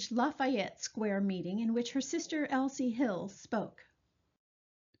pro-suffrage Lafayette Square meeting in which her sister Elsie Hill spoke.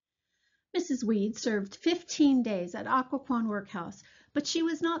 Mrs. Weed served 15 days at Occoquan Workhouse, but she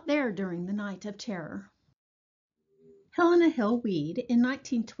was not there during the Night of Terror. Helena Hill Weed, in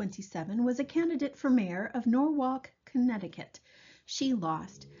 1927, was a candidate for mayor of Norwalk, Connecticut. She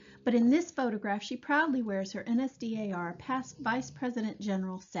lost, but in this photograph she proudly wears her NSDAR past Vice President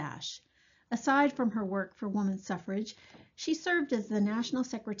General sash. Aside from her work for women's suffrage, she served as the National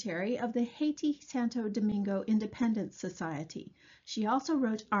Secretary of the Haiti Santo Domingo Independence Society. She also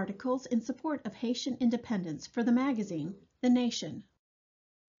wrote articles in support of Haitian independence for the magazine, The Nation.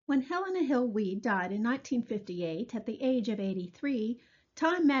 When Helena Hill Weed died in 1958 at the age of 83,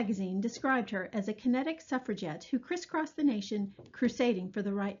 Time magazine described her as a kinetic suffragette who crisscrossed the nation crusading for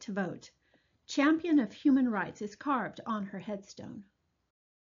the right to vote. Champion of Human Rights is carved on her headstone.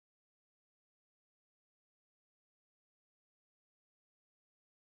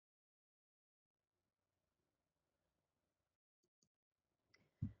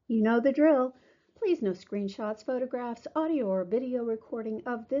 You know the drill. Please no screenshots, photographs, audio or video recording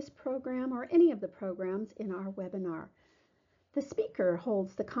of this program or any of the programs in our webinar. The speaker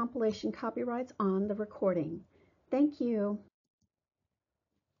holds the compilation copyrights on the recording. Thank you.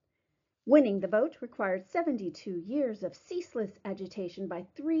 Winning the vote required 72 years of ceaseless agitation by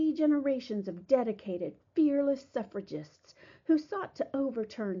 3 generations of dedicated, fearless suffragists who sought to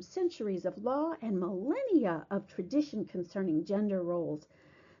overturn centuries of law and millennia of tradition concerning gender roles.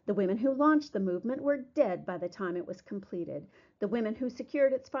 The women who launched the movement were dead by the time it was completed. The women who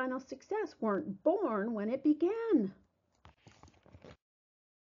secured its final success weren't born when it began.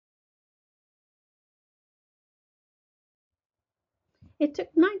 It took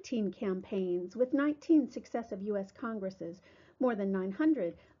 19 campaigns with 19 successive U.S. Congresses, more than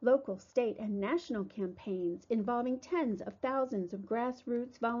 900 local, state, and national campaigns involving tens of thousands of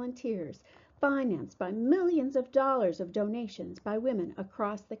grassroots volunteers, financed by millions of dollars of donations by women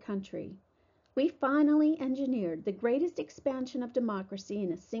across the country. We finally engineered the greatest expansion of democracy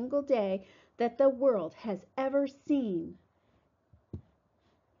in a single day that the world has ever seen.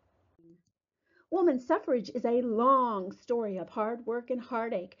 Women's suffrage is a long story of hard work and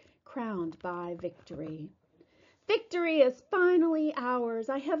heartache, crowned by victory. Victory is finally ours.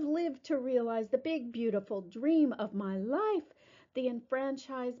 I have lived to realize the big, beautiful dream of my life, the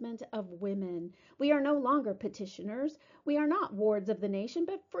enfranchisement of women. We are no longer petitioners. We are not wards of the nation,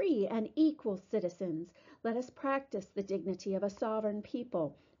 but free and equal citizens. Let us practice the dignity of a sovereign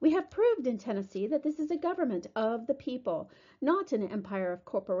people. We have proved in Tennessee that this is a government of the people, not an empire of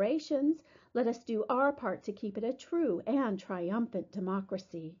corporations. Let us do our part to keep it a true and triumphant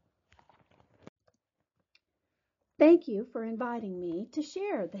democracy. Thank you for inviting me to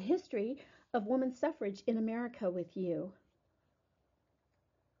share the history of women's suffrage in America with you.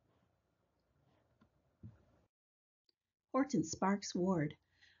 Hortense Sparks Ward.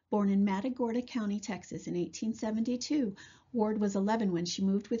 Born in Matagorda County, Texas in 1872, Ward was 11 when she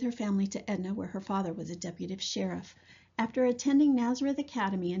moved with her family to Edna, where her father was a deputy sheriff. After attending Nazareth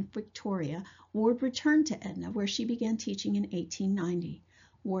Academy in Victoria, Ward returned to Edna, where she began teaching in 1890.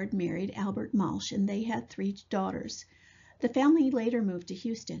 Ward married Albert Malsh, and they had 3 daughters. The family later moved to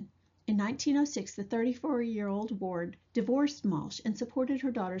Houston. In 1906, the 34-year-old Ward divorced Malsh and supported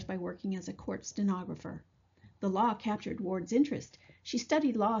her daughters by working as a court stenographer. The law captured Ward's interest. She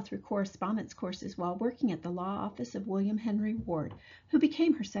studied law through correspondence courses while working at the law office of William Henry Ward, who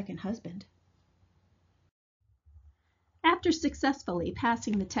became her second husband. After successfully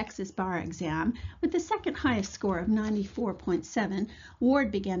passing the Texas bar exam with the second highest score of 94.7,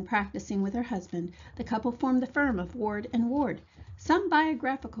 Ward began practicing with her husband. The couple formed the firm of Ward & Ward. Some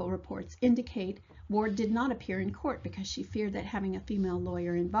biographical reports indicate Ward did not appear in court because she feared that having a female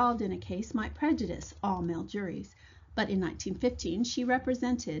lawyer involved in a case might prejudice all male juries. But in 1915, she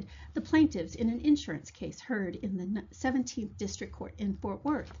represented the plaintiffs in an insurance case heard in the 17th District Court in Fort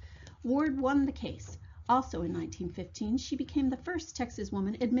Worth. Ward won the case. Also in 1915, she became the first Texas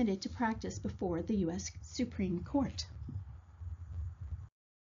woman admitted to practice before the U.S. Supreme Court.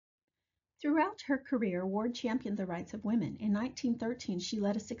 Throughout her career, Ward championed the rights of women. In 1913, she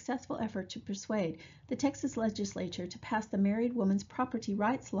led a successful effort to persuade the Texas legislature to pass the Married Women's Property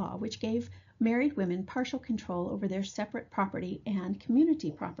Rights Law, which gave married women partial control over their separate property and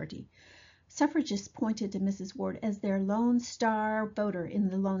community property. Suffragists pointed to Mrs. Ward as their Lone Star voter in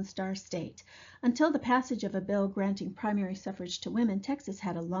the Lone Star State. Until the passage of a bill granting primary suffrage to women, Texas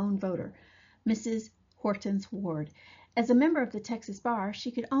had a lone voter, Mrs. Hortense Ward. As a member of the Texas Bar, she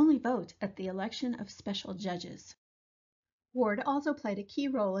could only vote at the election of special judges. Ward also played a key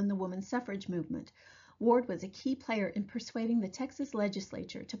role in the women's suffrage movement. Ward was a key player in persuading the Texas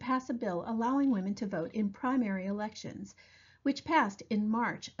legislature to pass a bill allowing women to vote in primary elections, which passed in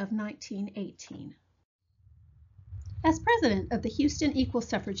March of 1918. As president of the Houston Equal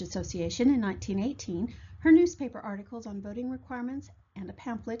Suffrage Association in 1918, her newspaper articles on voting requirements and a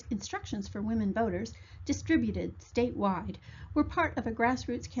pamphlet, Instructions for Women Voters, distributed statewide, were part of a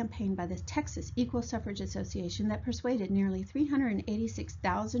grassroots campaign by the Texas Equal Suffrage Association that persuaded nearly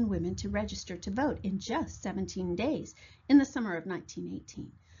 386,000 women to register to vote in just 17 days in the summer of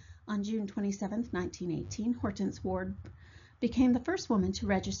 1918. On June 27, 1918, Hortense Ward became the first woman to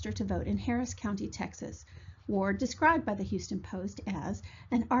register to vote in Harris County, Texas. Ward, described by the Houston Post as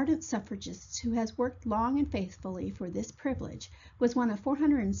an ardent suffragist who has worked long and faithfully for this privilege, was one of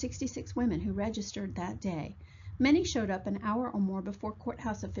 466 women who registered that day. Many showed up an hour or more before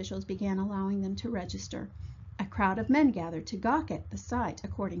courthouse officials began allowing them to register. A crowd of men gathered to gawk at the sight,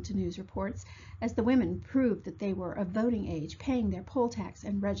 according to news reports, as the women proved that they were of voting age, paying their poll tax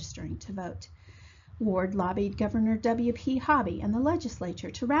and registering to vote. Ward lobbied Governor W.P. Hobby and the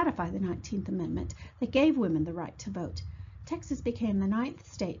legislature to ratify the 19th Amendment that gave women the right to vote. Texas became the 9th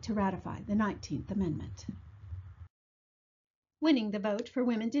state to ratify the 19th Amendment. Winning the vote for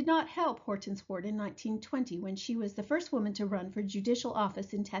women did not help Hortense Ward in 1920 when she was the first woman to run for judicial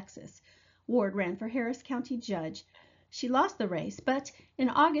office in Texas. Ward ran for Harris County judge. She lost the race, but in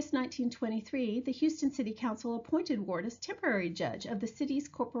August 1923, the Houston City Council appointed Ward as temporary judge of the city's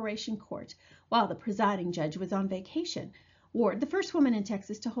Corporation Court, while the presiding judge was on vacation. Ward, the first woman in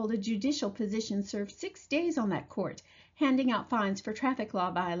Texas to hold a judicial position, served 6 days on that court, handing out fines for traffic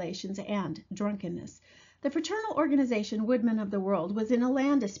law violations and drunkenness. The fraternal organization Woodmen of the World was in a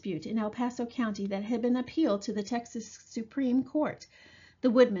land dispute in El Paso County that had been appealed to the Texas Supreme Court. The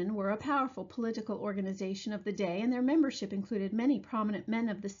Woodmen were a powerful political organization of the day, and their membership included many prominent men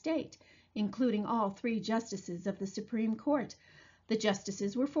of the state, including all 3 justices of the Supreme Court. The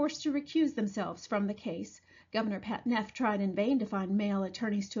justices were forced to recuse themselves from the case. Governor Pat Neff tried in vain to find male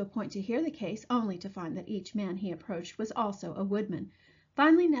attorneys to appoint to hear the case, only to find that each man he approached was also a Woodman.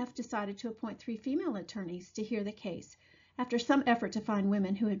 Finally, Neff decided to appoint 3 female attorneys to hear the case. After some effort to find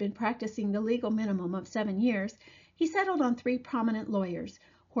women who had been practicing the legal minimum of 7 years, he settled on 3 prominent lawyers,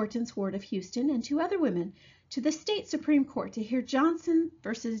 Hortense Ward of Houston and 2 other women, to the state Supreme Court to hear Johnson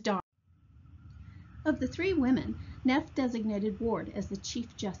versus Dar. Of the 3 women, Neff designated Ward as the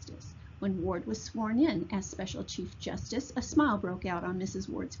Chief Justice. When Ward was sworn in as Special Chief Justice, a smile broke out on Mrs.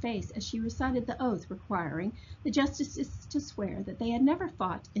 Ward's face as she recited the oath requiring the justices to swear that they had never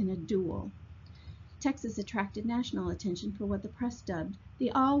fought in a duel. Texas attracted national attention for what the press dubbed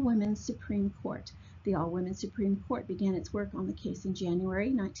the All-Women's Supreme Court. The All-Women's Supreme Court began its work on the case in January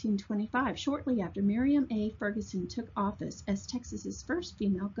 1925, shortly after Miriam A. Ferguson took office as Texas's first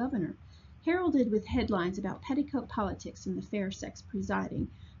female governor. Heralded with headlines about petticoat politics and the fair sex presiding,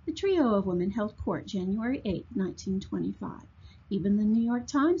 the trio of women held court January 8, 1925. Even the New York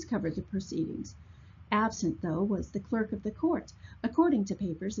Times covered the proceedings. Absent, though, was the clerk of the court. According to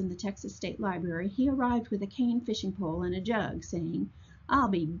papers in the Texas State Library, he arrived with a cane fishing pole and a jug, saying, "I'll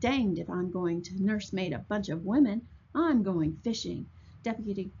be danged if I'm going to nursemaid a bunch of women. I'm going fishing."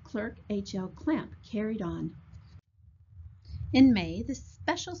 Deputy Clerk H.L. Clamp carried on. In May, the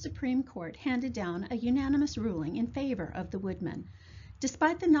Special Supreme Court handed down a unanimous ruling in favor of the Woodmen.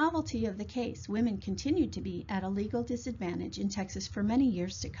 Despite the novelty of the case, women continued to be at a legal disadvantage in Texas for many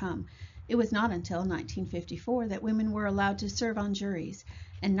years to come. It was not until 1954 that women were allowed to serve on juries,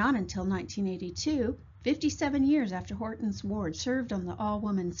 and not until 1982, 57 years after Hortense Ward served on the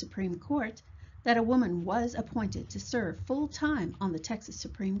all-woman Supreme Court, that a woman was appointed to serve full-time on the Texas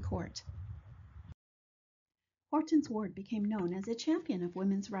Supreme Court. Hortense Ward became known as a champion of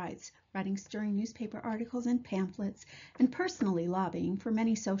women's rights, writing stirring newspaper articles and pamphlets, and personally lobbying for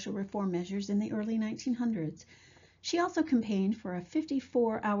many social reform measures in the early 1900s. She also campaigned for a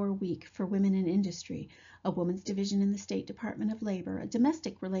 54-hour week for women in industry, a women's division in the State Department of Labor, a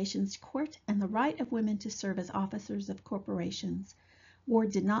domestic relations court, and the right of women to serve as officers of corporations.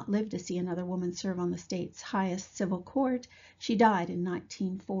 Ward did not live to see another woman serve on the state's highest civil court. She died in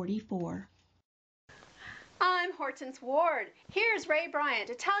 1944. I'm Hortense Ward. Here's Ray Bryant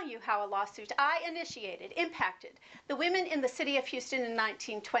to tell you how a lawsuit I initiated impacted the women in the city of Houston in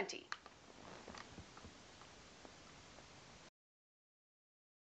 1920.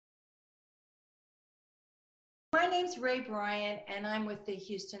 My name's Ray Bryant, and I'm with the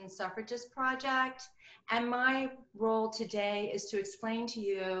Houston Suffragist Project. And my role today is to explain to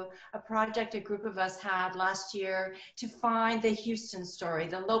you a project a group of us had last year to find the Houston story,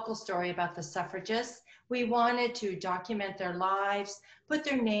 the local story about the suffragists. We wanted to document their lives, put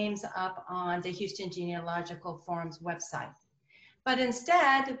their names up on the Houston Genealogical Forum's website. But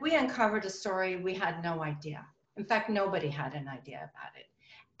instead, we uncovered a story we had no idea. In fact, nobody had an idea about it.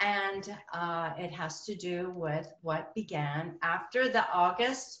 And it has to do with what began after the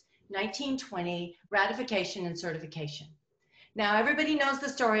August 1920 ratification and certification. Now, everybody knows the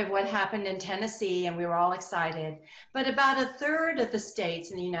story of what happened in Tennessee, and we were all excited, but about a third of the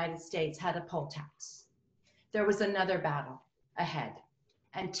states in the United States had a poll tax. There was another battle ahead,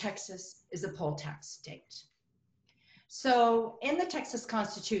 and Texas is a poll tax state. So in the Texas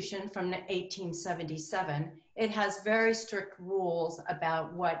Constitution from 1877, it has very strict rules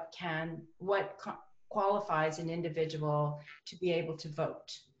about what qualifies an individual to be able to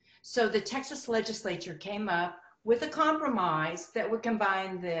vote. So the Texas legislature came up with a compromise that would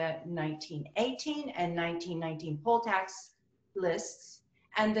combine the 1918 and 1919 poll tax lists,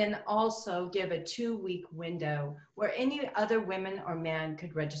 and then also give a 2-week window where any other women or man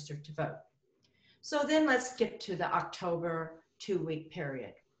could register to vote. So then let's skip to the October 2-week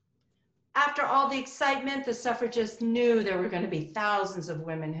period. After all the excitement, the suffragists knew there were going to be thousands of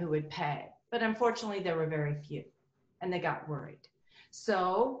women who would pay, but unfortunately there were very few, and they got worried.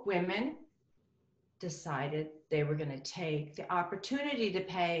 So women decided they were going to take the opportunity to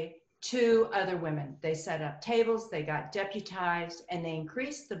pay to other women. They set up tables, they got deputized, and they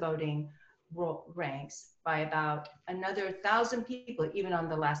increased the voting ranks by about another 1,000 people, even on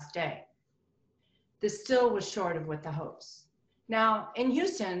the last day. This still was short of what the hopes. Now, in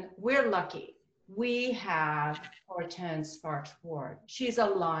Houston, we're lucky. We have Hortense Sparks Ward. She's a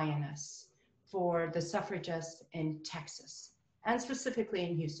lioness for the suffragists in Texas, and specifically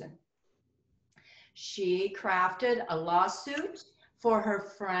in Houston. She crafted a lawsuit for her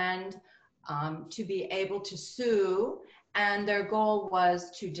friend to be able to sue, and their goal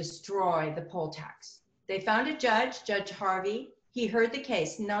was to destroy the poll tax. They found a judge, Judge Harvey. He heard the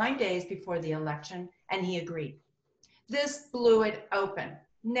case 9 days before the election, and he agreed. This blew it open.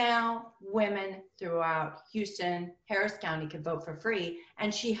 Now women throughout Houston, Harris County could vote for free,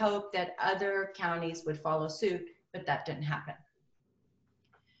 and she hoped that other counties would follow suit, but that didn't happen.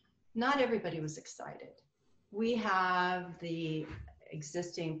 Not everybody was excited. We have the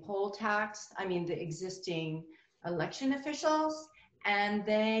existing the existing election officials, and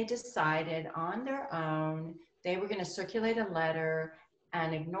they decided on their own they were going to circulate a letter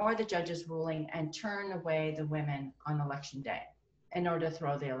and ignore the judge's ruling and turn away the women on election day in order to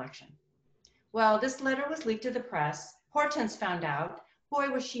throw the election. Well, this letter was leaked to the press. Hortense found out. Boy,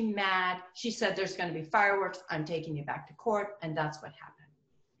 was she mad. She said, there's going to be fireworks. I'm taking you back to court. And that's what happened.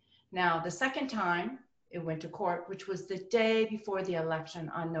 Now, the second time it went to court, which was the day before the election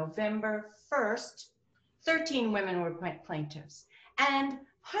on November 1st, 13 women were plaintiffs. And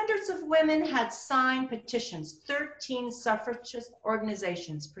hundreds of women had signed petitions. 13 suffragist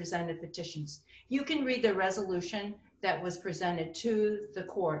organizations presented petitions. You can read the resolution that was presented to the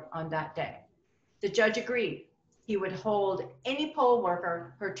court on that day. The judge agreed. He would hold any poll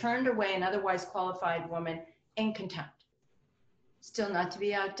worker who turned away an otherwise qualified woman in contempt. Still not to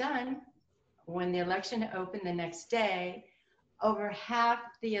be outdone, when the election opened the next day, over half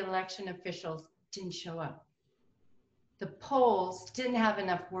the election officials didn't show up. The polls didn't have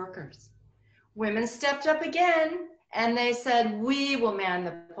enough workers. Women stepped up again, and they said, we will man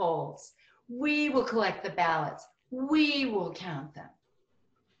the polls. We will collect the ballots. We will count them.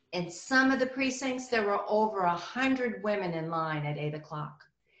 In some of the precincts, there were over 100 women in line at 8 o'clock.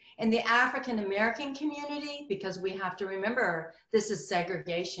 In the African-American community, because we have to remember, this is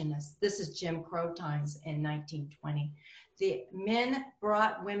segregationist. This is Jim Crow times in 1920. The men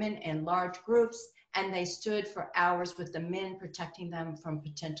brought women in large groups, and they stood for hours with the men protecting them from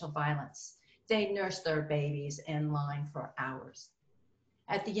potential violence. They nursed their babies in line for hours.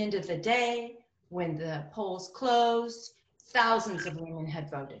 At the end of the day, when the polls closed, thousands of women had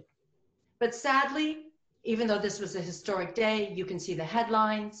voted. But sadly, Even though this was a historic day, you can see the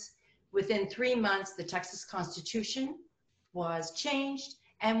headlines. Within 3 months, the Texas Constitution was changed,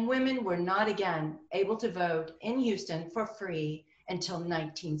 and women were not again able to vote in Houston for free until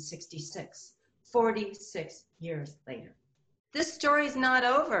 1966, 46 years later. This story is not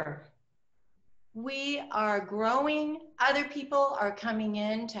over. We are growing. Other people are coming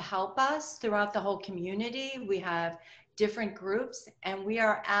in to help us throughout the whole community. We have different groups, and we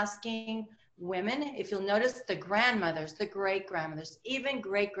are asking women, if you'll notice, the grandmothers, the great-grandmothers, even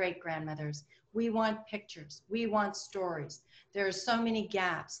great-great-grandmothers, we want pictures. We want stories. There are so many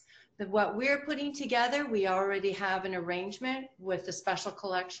gaps. What we're putting together, we already have an arrangement with the special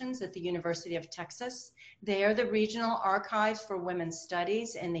collections at the University of Texas. They are the regional archives for women's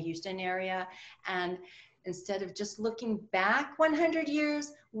studies in the Houston area. And instead of just looking back 100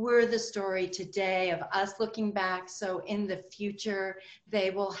 years, we're the story today of us looking back. So in the future, they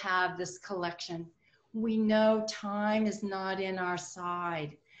will have this collection. We know time is not in our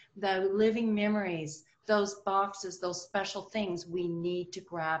side. The living memories, those boxes, those special things, we need to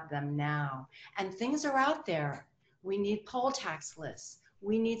grab them now. And things are out there. We need poll tax lists.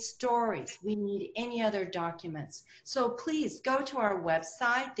 We need stories. We need any other documents. So please go to our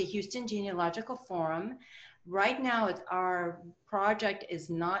website, the Houston Genealogical Forum. Right now, our project is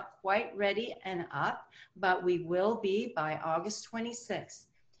not quite ready and up, but we will be by August 26th.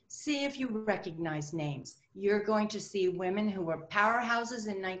 See if you recognize names. You're going to see women who were powerhouses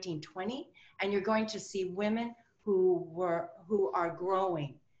in 1920, and you're going to see women who are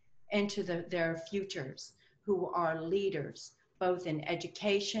growing into their futures, who are leaders, both in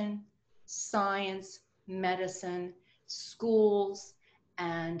education, science, medicine, schools,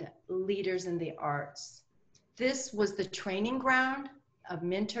 and leaders in the arts. This was the training ground of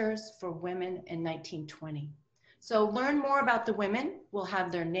mentors for women in 1920. So learn more about the women. We'll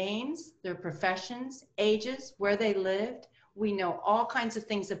have their names, their professions, ages, where they lived. We know all kinds of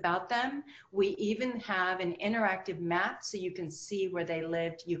things about them. We even have an interactive map so you can see where they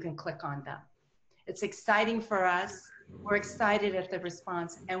lived. You can click on them. It's exciting for us. We're excited at the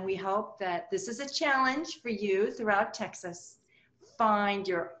response, and we hope that this is a challenge for you throughout Texas. Find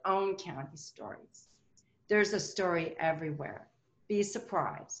your own county stories. There's a story everywhere. Be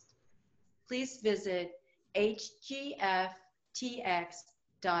surprised. Please visit hgftx.org.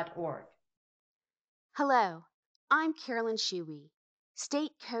 Hello, I'm Carolyn Shuey,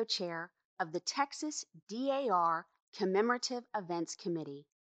 State Co-Chair of the Texas DAR Commemorative Events Committee,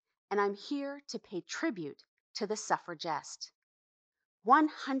 and I'm here to pay tribute to the suffragette.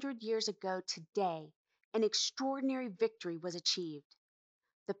 100 years ago today, an extraordinary victory was achieved.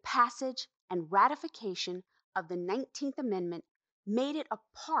 The passage and ratification of the 19th Amendment made it a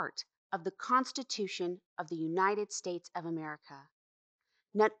part of the Constitution of the United States of America.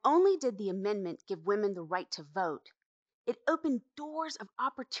 Not only did the amendment give women the right to vote, it opened doors of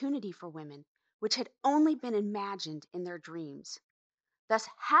opportunity for women, which had only been imagined in their dreams. Thus,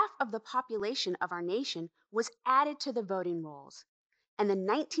 half of the population of our nation was added to the voting rolls, and the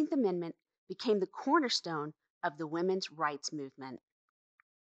 19th Amendment became the cornerstone of the women's rights movement.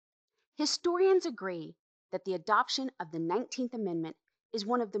 Historians agree that the adoption of the 19th Amendment is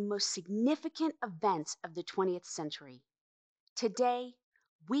one of the most significant events of the 20th century. Today,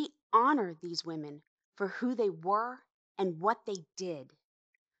 we honor these women for who they were and what they did.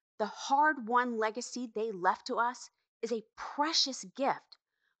 The hard-won legacy they left to us is a precious gift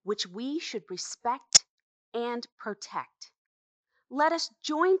which we should respect and protect. Let us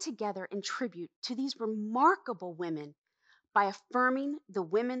join together in tribute to these remarkable women by affirming the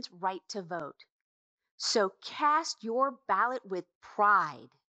women's right to vote. So cast your ballot with pride.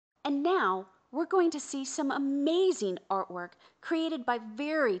 And now we're going to see some amazing artwork created by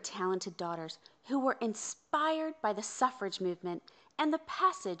very talented daughters who were inspired by the suffrage movement and the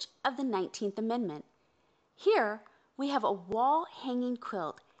passage of the 19th Amendment. Here we have a wall-hanging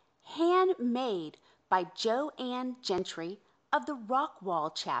quilt handmade by Joanne Gentry of the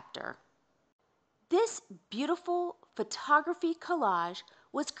Rockwall Chapter. This beautiful photography collage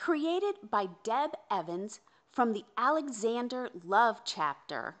was created by Deb Evans from the Alexander Love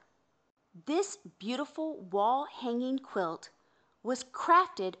Chapter. This beautiful wall-hanging quilt was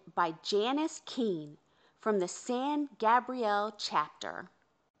crafted by Janice Keene from the San Gabriel Chapter.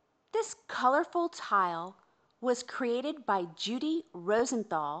 This colorful tile was created by Judy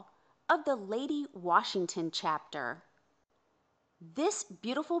Rosenthal of the Lady Washington Chapter. This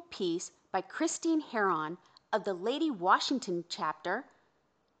beautiful piece by Christine Heron of the Lady Washington Chapter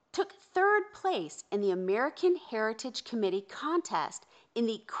took third place in the American Heritage Committee contest in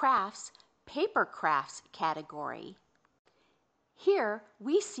the Paper Crafts category. Here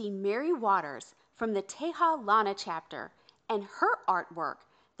we see Mary Waters from the Tejalana chapter and her artwork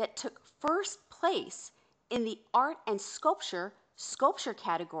that took first place in the Art and Sculpture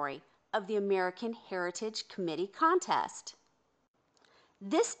category of the American Heritage Committee contest.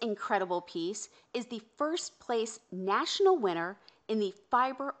 This incredible piece is the first place national winner in the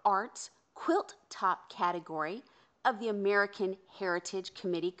Fiber Arts Quilt Top category of the American Heritage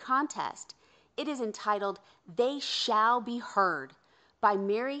Committee contest. It is entitled They Shall Be Heard by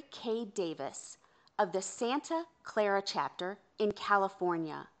Mary K. Davis of the Santa Clara chapter in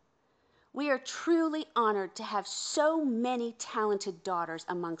California. We are truly honored to have so many talented daughters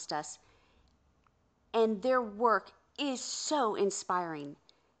amongst us, and their work is so inspiring.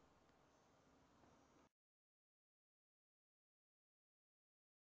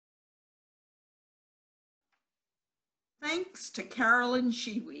 Thanks to Carolyn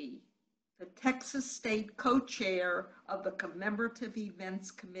Shiwi, the Texas State co-chair of the Commemorative Events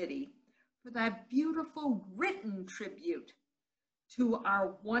Committee, for that beautiful written tribute to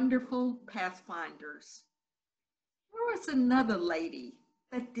our wonderful Pathfinders. There was another lady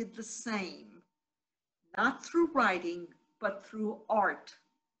that did the same, not through writing, but through art.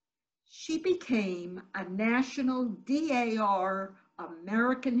 She became a National DAR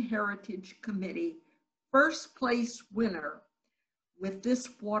American Heritage Committee first place winner with this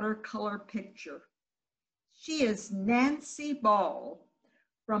watercolor picture. She is Nancy Ball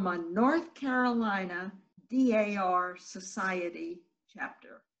from a North Carolina DAR Society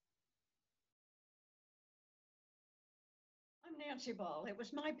chapter. I'm Nancy Ball. It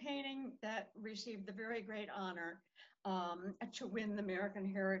was my painting that received the very great honor to win the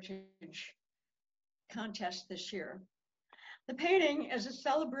American Heritage contest this year. The painting is a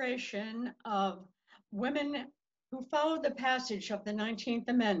celebration of women who followed the passage of the 19th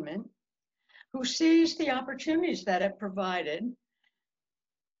Amendment, who seized the opportunities that it provided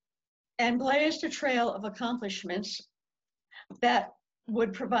and blazed a trail of accomplishments that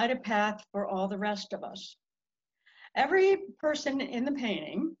would provide a path for all the rest of us. Every person in the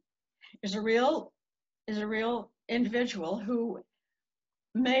painting is a real individual who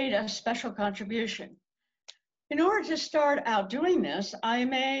made a special contribution. In order to start out doing this, I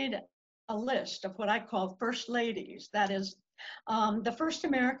made a list of what I call first ladies. That is, the first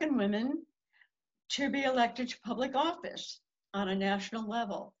American women to be elected to public office on a national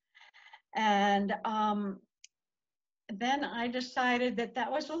level. And then I decided that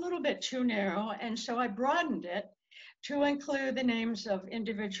that was a little bit too narrow, and so I broadened it to include the names of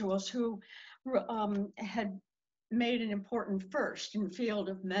individuals who had made an important first in the field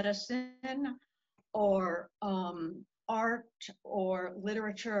of medicine or art or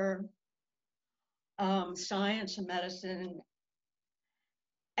literature, science and medicine.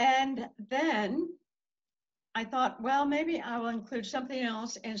 And then I thought, well, maybe I will include something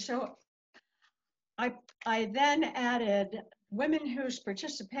else. And so I then added women whose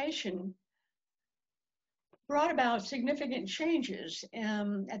participation brought about significant changes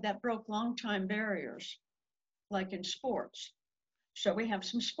that broke long-time barriers, like in sports. So we have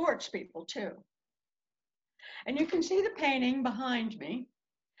some sports people too. And you can see the painting behind me,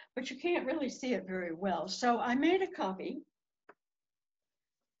 but you can't really see it very well. So I made a copy,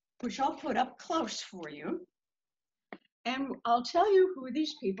 which I'll put up close for you. And I'll tell you who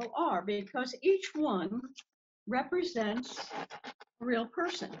these people are, because each one represents a real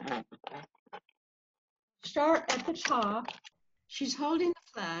person. Start at the top. She's holding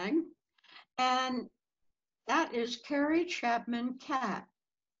the flag, and that is Carrie Chapman Catt.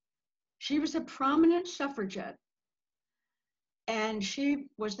 She was a prominent suffragette, and she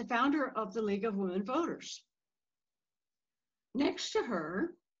was the founder of the League of Women Voters. Next to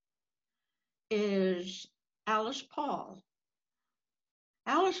her is Alice Paul.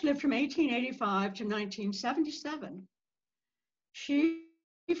 Alice lived from 1885 to 1977. She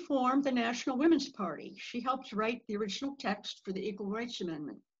formed the National Women's Party. She helped write the original text for the Equal Rights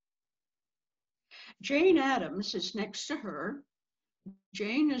Amendment. Jane Addams is next to her.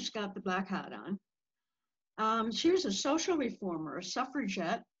 Jane has got the black hat on. She was a social reformer, a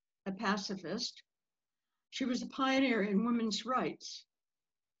suffragette, a pacifist. She was a pioneer in women's rights.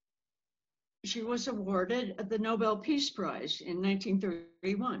 She was awarded the Nobel Peace Prize in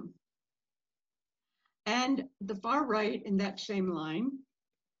 1931. And the far right in that same line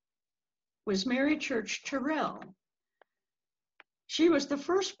was Mary Church Terrell. She was the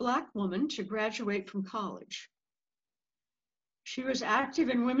first Black woman to graduate from college. She was active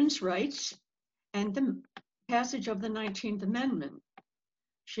in women's rights and the passage of the 19th Amendment.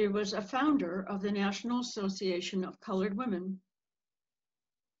 She was a founder of the National Association of Colored Women.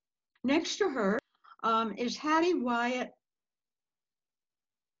 Next to her is Hattie Wyatt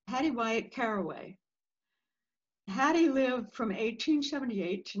Hattie Wyatt Caraway. Hattie lived from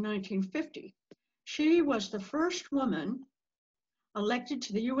 1878 to 1950. She was the first woman elected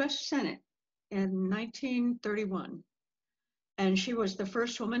to the U.S. Senate in 1931, and she was the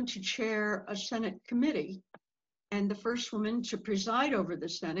first woman to chair a Senate committee and the first woman to preside over the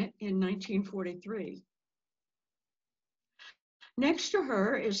Senate in 1943. Next to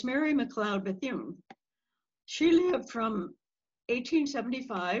her is Mary McLeod Bethune. She lived from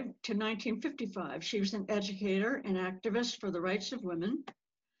 1875 to 1955. She was an educator and activist for the rights of women.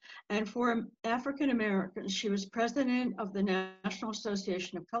 And for African Americans, she was president of the National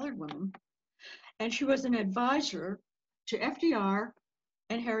Association of Colored Women. And she was an advisor to FDR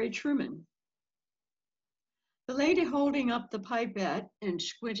and Harry Truman. The lady holding up the pipette and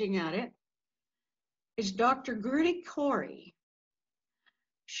squinting at it is Dr. Gertie Corey.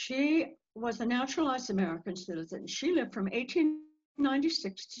 She was a naturalized American citizen. She lived from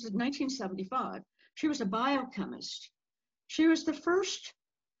 1896 to 1975. She was a biochemist. She was the first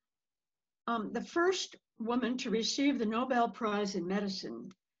woman to receive the Nobel Prize in Medicine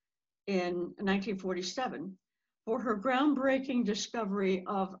in 1947 for her groundbreaking discovery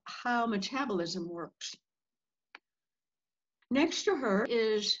of how metabolism works. Next to her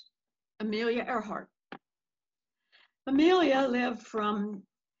is Amelia Earhart. Amelia lived from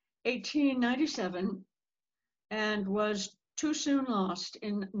 1897 and was too soon lost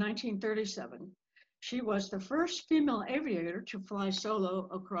in 1937. She was the first female aviator to fly solo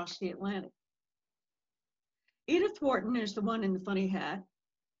across the Atlantic. Edith Wharton is the one in the funny hat.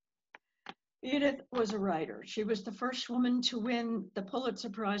 Edith was a writer. She was the first woman to win the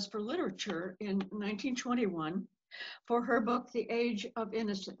Pulitzer Prize for Literature in 1921 for her book, The Age of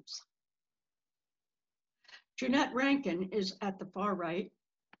Innocence. Jeanette Rankin is at the far right,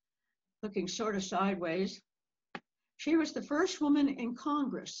 looking sort of sideways. She was the first woman in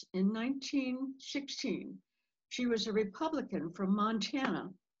Congress in 1916. She was a Republican from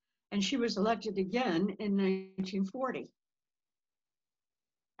Montana, and she was elected again in 1940.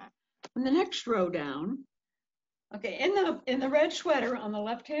 On the next row down, okay, in the red sweater on the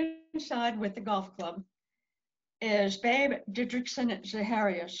left-hand side with the golf club is Babe Didrikson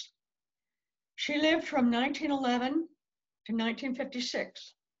Zaharias. She lived from 1911 to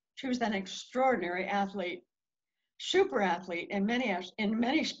 1956. She was an extraordinary athlete, super athlete in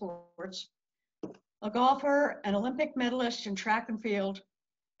many sports, a golfer, an Olympic medalist in track and field,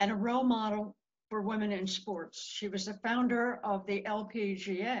 and a role model for women in sports. She was the founder of the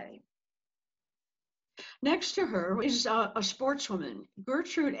LPGA. Next to her is a sportswoman,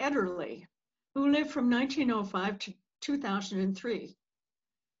 Gertrude Ederle, who lived from 1905 to 2003.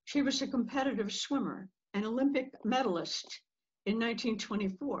 She was a competitive swimmer, an Olympic medalist in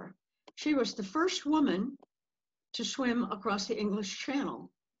 1924. She was the first woman to swim across the English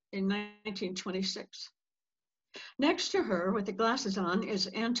Channel in 1926. Next to her, with the glasses on, is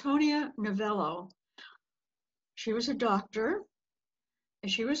Antonia Novello. She was a doctor,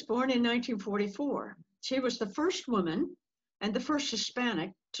 and she was born in 1944. She was the first woman and the first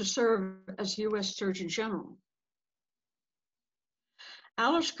Hispanic to serve as U.S. Surgeon General.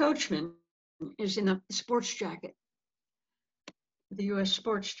 Alice Coachman is in a sports jacket, the U.S.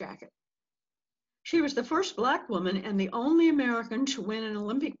 sports jacket. She was the first Black woman and the only American to win an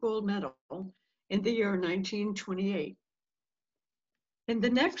Olympic gold medal in the year 1928. In the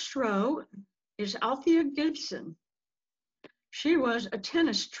next row is Althea Gibson. She was a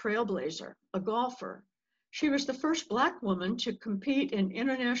tennis trailblazer, a golfer. She was the first Black woman to compete in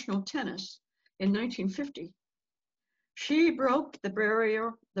international tennis in 1950. She broke the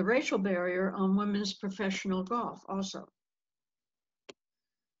racial barrier on women's professional golf also.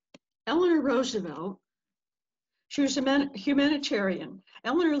 Eleanor Roosevelt, she was a humanitarian.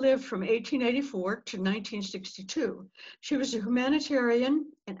 Eleanor lived from 1884 to 1962. She was a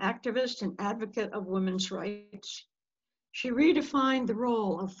humanitarian, an activist, and advocate of women's rights. She redefined the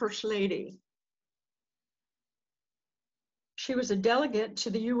role of First Lady. She was a delegate to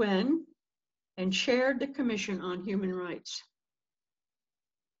the UN and chaired the Commission on Human Rights.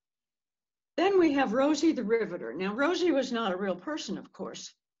 Then we have Rosie the Riveter. Now, Rosie was not a real person, of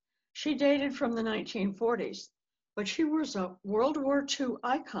course. She dated from the 1940s, but she was a World War II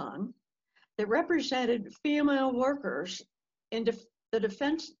icon that represented female workers in the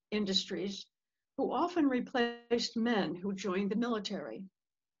defense industries who often replaced men who joined the military.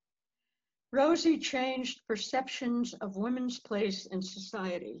 Rosie changed perceptions of women's place in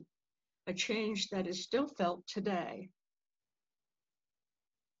society, a change that is still felt today.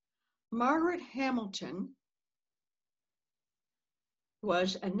 Margaret Hamilton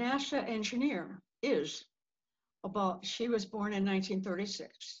was a NASA engineer, is She was born in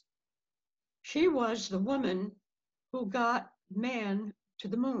 1936. She was the woman who got man to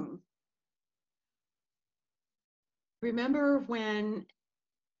the moon. Remember when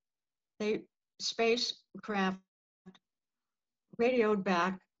spacecraft radioed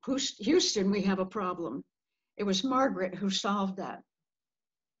back, Houston, we have a problem. It was Margaret who solved that.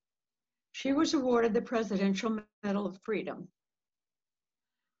 She was awarded the Presidential Medal of Freedom.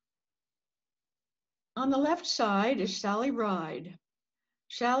 On the left side is Sally Ride.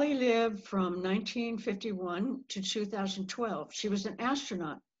 Sally lived from 1951 to 2012. She was an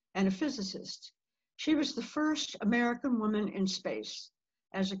astronaut and a physicist. She was the first American woman in space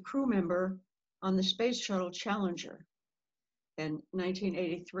as a crew member on the Space Shuttle Challenger in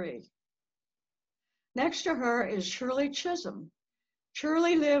 1983. Next to her is Shirley Chisholm.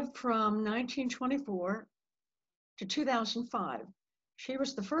 Shirley lived from 1924 to 2005. She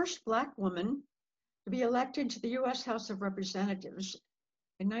was the first Black woman to be elected to the U.S. House of Representatives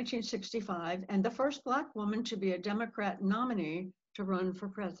in 1965 and the first Black woman to be a Democrat nominee to run for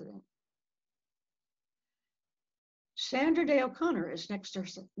president. Sandra Day O'Connor is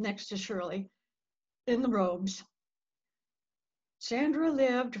next to Shirley in the robes. Sandra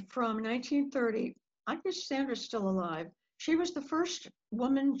lived from 1930. I guess Sandra's still alive. She was the first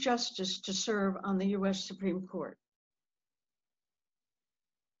woman justice to serve on the U.S. Supreme Court.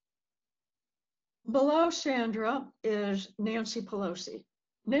 Below Sandra is Nancy Pelosi.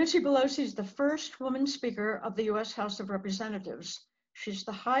 Nancy Pelosi is the first woman speaker of the U.S. House of Representatives. She's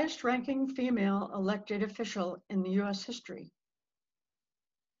the highest ranking female elected official in the U.S. history.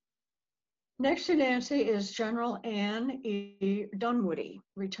 Next to Nancy is General Anne E. Dunwoody,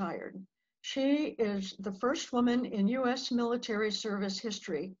 retired. She is the first woman in U.S. military service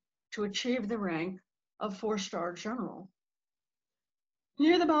history to achieve the rank of 4-star general.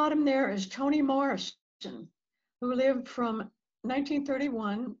 Near the bottom there is Toni Morrison, who lived from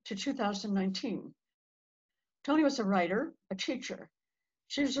 1931 to 2019. Toni was a writer, a teacher.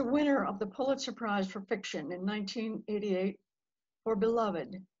 She was a winner of the Pulitzer Prize for Fiction in 1988 for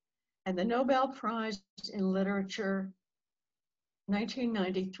Beloved, and the Nobel Prize in Literature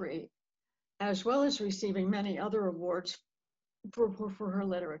 1993, as well as receiving many other awards for her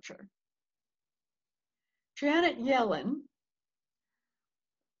literature. Janet Yellen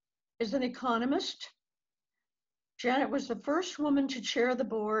is an economist. Janet was the first woman to chair the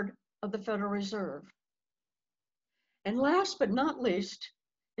board of the Federal Reserve. And last but not least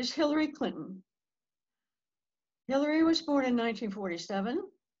is Hillary Clinton. Hillary was born in 1947.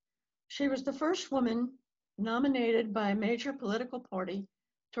 She was the first woman nominated by a major political party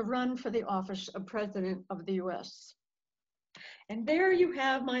to run for the office of President of the US. And there you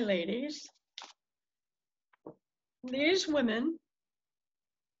have my ladies. These women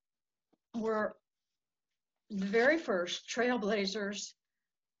were the very first trailblazers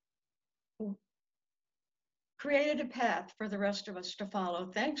who created a path for the rest of us to follow,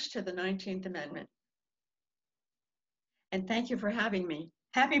 thanks to the 19th Amendment. And thank you for having me.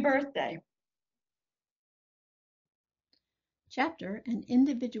 Happy birthday. Chapter and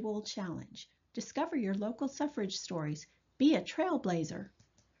Individual Challenge. Discover your local suffrage stories. Be a trailblazer.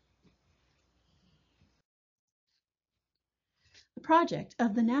 A project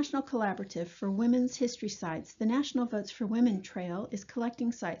of the National Collaborative for Women's History Sites, the National Votes for Women Trail is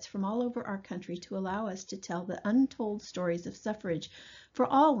collecting sites from all over our country to allow us to tell the untold stories of suffrage for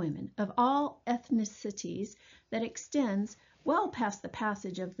all women of all ethnicities that extends well past the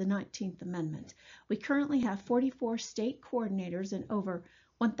passage of the 19th Amendment. We currently have 44 state coordinators and over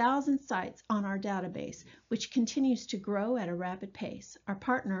 1,000 sites on our database, which continues to grow at a rapid pace. Our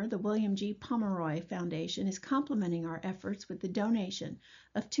partner, the William G. Pomeroy Foundation, is complementing our efforts with the donation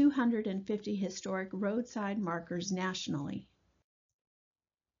of 250 historic roadside markers nationally.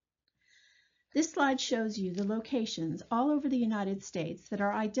 This slide shows you the locations all over the United States that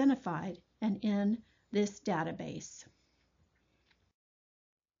are identified and in this database.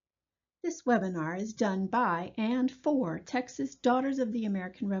 This webinar is done by and for Texas Daughters of the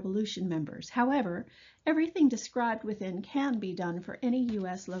American Revolution members. However, everything described within can be done for any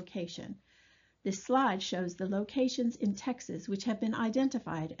U.S. location. This slide shows the locations in Texas which have been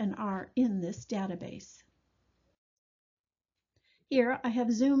identified and are in this database. Here I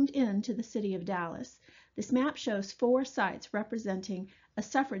have zoomed in to the city of Dallas. This map shows 4 sites representing a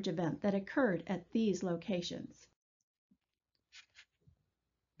suffrage event that occurred at these locations.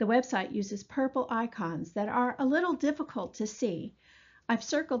 The website uses purple icons that are a little difficult to see. I've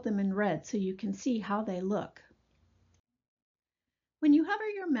circled them in red so you can see how they look. When you hover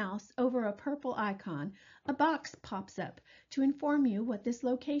your mouse over a purple icon, a box pops up to inform you what this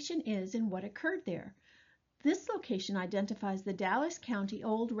location is and what occurred there. This location identifies the Dallas County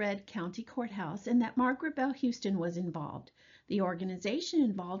Old Red County Courthouse and that Margaret Bell Houston was involved. The organization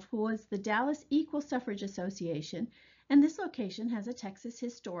involved was the Dallas Equal Suffrage Association, and this location has a Texas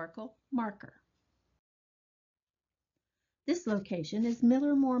historical marker. This location is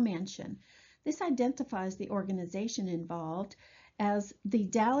Millermore Mansion. This identifies the organization involved as the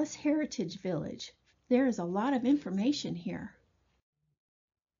Dallas Heritage Village. There is a lot of information here.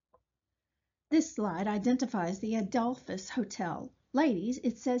 This slide identifies the Adolphus Hotel. Ladies,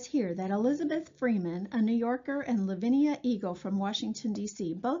 it says here that Elizabeth Freeman, a New Yorker, and Lavinia Eagle from Washington,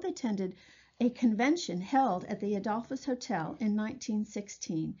 D.C. both attended a convention held at the Adolphus Hotel in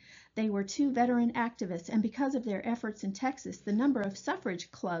 1916. They were two veteran activists, and because of their efforts in Texas, the number of suffrage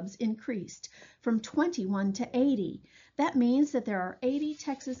clubs increased from 21 to 80. That means that there are 80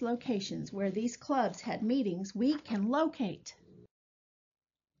 Texas locations where these clubs had meetings we can locate.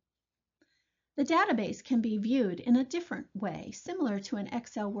 The database can be viewed in a different way, similar to an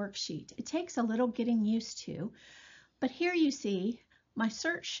Excel worksheet. It takes a little getting used to, but here you see my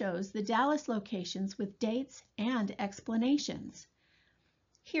search shows the Dallas locations with dates and explanations.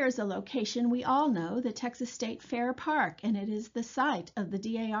 Here's a location we all know, the Texas State Fair Park, and it is the site of the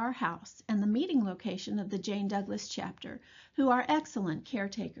DAR house and the meeting location of the Jane Douglas chapter, who are excellent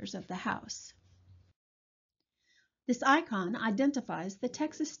caretakers of the house. This icon identifies the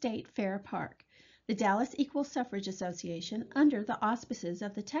Texas State Fair Park. The Dallas Equal Suffrage Association, under the auspices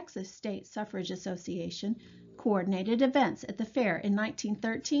of the Texas State Suffrage Association, coordinated events at the fair in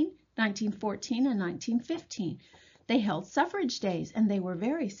 1913, 1914, and 1915. They held suffrage days, and they were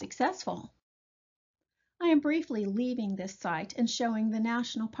very successful. I am briefly leaving this site and showing the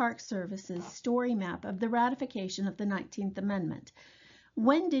National Park Service's story map of the ratification of the 19th Amendment.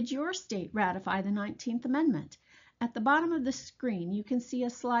 When did your state ratify the 19th Amendment? At the bottom of the screen, you can see a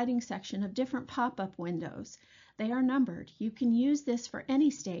sliding section of different pop-up windows. They are numbered. You can use this for any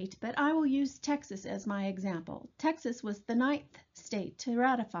state, but I will use Texas as my example. Texas was the 9th state to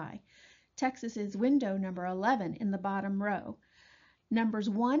ratify. Texas is window number 11 in the bottom row. Numbers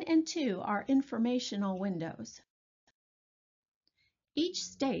 1 and 2 are informational windows. Each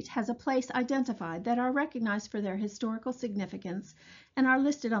state has a place identified that are recognized for their historical significance and are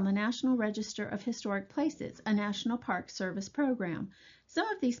listed on the National Register of Historic Places, a National Park Service program. Some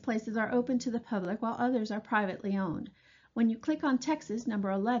of these places are open to the public while others are privately owned. When you click on Texas number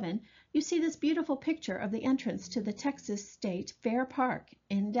 11, you see this beautiful picture of the entrance to the Texas State Fair Park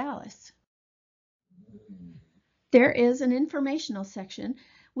in Dallas. There is an informational section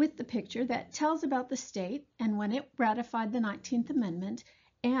with the picture that tells about the state and when it ratified the 19th Amendment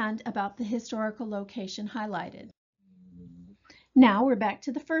and about the historical location highlighted. Now we're back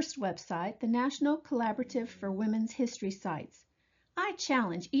to the first website, the National Collaborative for Women's History Sites. I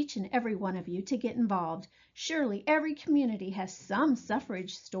challenge each and every one of you to get involved. Surely every community has some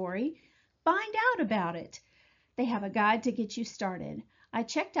suffrage story. Find out about it. They have a guide to get you started. I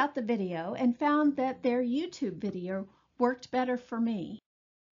checked out the video and found that their YouTube video worked better for me.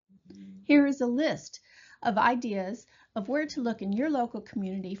 Here is a list of ideas of where to look in your local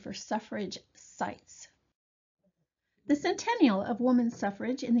community for suffrage sites. The centennial of women's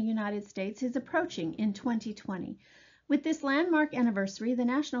suffrage in the United States is approaching in 2020. With this landmark anniversary, the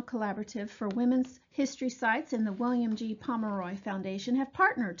National Collaborative for Women's History Sites and the William G. Pomeroy Foundation have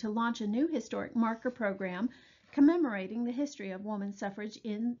partnered to launch a new historic marker program commemorating the history of women's suffrage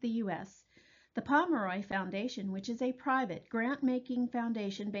in the U.S. The Pomeroy Foundation, which is a private grant-making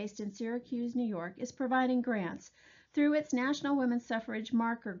foundation based in Syracuse, New York, is providing grants through its National Women's Suffrage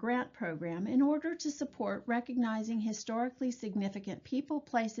Marker Grant Program in order to support recognizing historically significant people,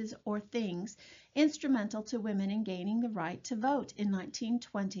 places, or things instrumental to women in gaining the right to vote in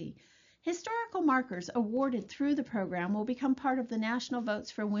 1920. Historical markers awarded through the program will become part of the National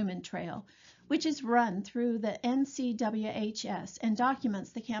Votes for Women Trail, which is run through the NCWHS and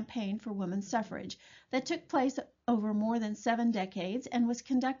documents the campaign for women's suffrage that took place over more than 7 decades and was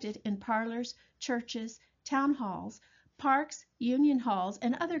conducted in parlors, churches, town halls, parks, union halls,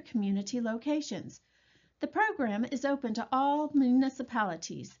 and other community locations. The program is open to all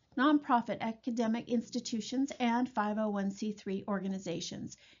municipalities, nonprofit academic institutions, and 501c3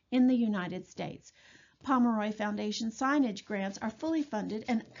 organizations in the United States. Pomeroy Foundation signage grants are fully funded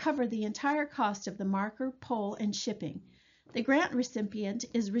and cover the entire cost of the marker, pole, and shipping. The grant recipient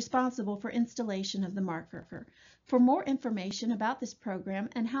is responsible for installation of the marker. For more information about this program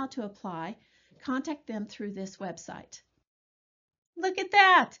and how to apply, contact them through this website. Look at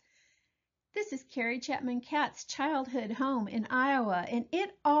that! This is Carrie Chapman Catt's childhood home in Iowa, and it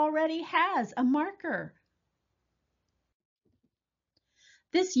already has a marker.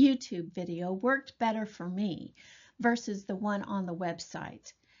 This YouTube video worked better for me versus the one on the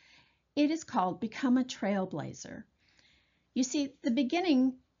website. It is called Become a Trailblazer. You see, the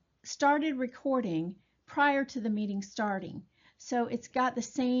beginning started recording prior to the meeting starting, so it's got the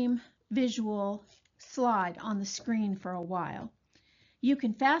same visual slide on the screen for a while. You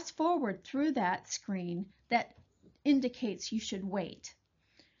can fast forward through that screen that indicates you should wait.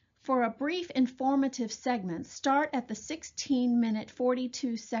 For a brief informative segment, start at the 16-minute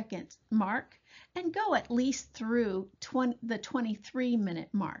 42-second mark and go at least through the 23-minute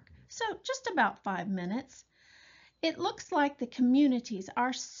mark, so just about 5 minutes. It looks like the communities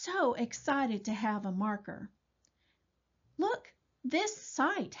are so excited to have a marker. Look, this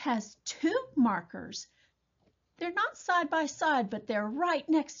site has 2 markers. They're not side by side, but they're right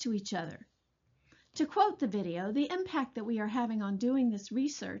next to each other. To quote the video, the impact that we are having on doing this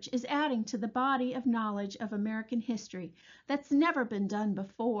research is adding to the body of knowledge of American history that's never been done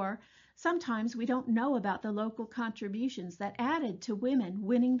before. Sometimes we don't know about the local contributions that added to women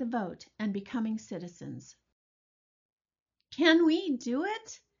winning the vote and becoming citizens. Can we do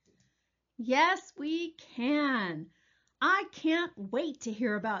it? Yes, we can. I can't wait to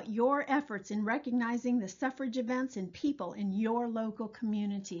hear about your efforts in recognizing the suffrage events and people in your local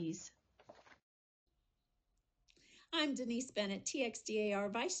communities. I'm Denise Bennett, TXDAR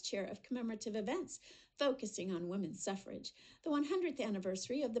Vice Chair of Commemorative Events, focusing on women's suffrage. The 100th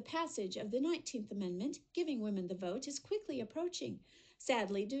anniversary of the passage of the 19th Amendment, giving women the vote, is quickly approaching.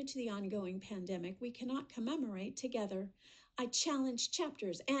 Sadly, due to the ongoing pandemic, we cannot commemorate together. I challenge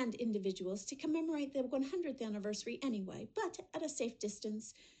chapters and individuals to commemorate the 100th anniversary anyway, but at a safe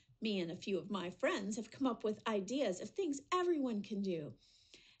distance. Me and a few of my friends have come up with ideas of things everyone can do.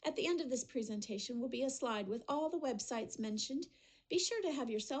 At the end of this presentation will be a slide with all the websites mentioned. Be sure to have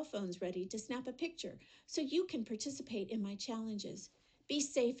your cell phones ready to snap a picture so you can participate in my challenges. Be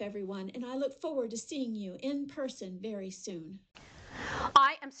safe, everyone, and I look forward to seeing you in person very soon.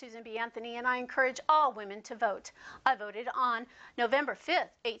 I am Susan B. Anthony, and I encourage all women to vote. I voted on November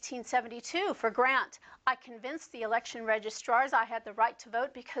 5th, 1872 for Grant. I convinced the election registrars I had the right to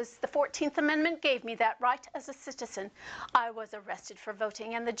vote because the 14th Amendment gave me that right as a citizen. I was arrested for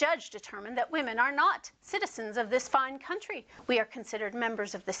voting, and the judge determined that women are not citizens of this fine country. We are considered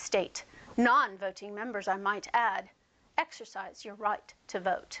members of the state. Non-voting members, I might add. Exercise your right to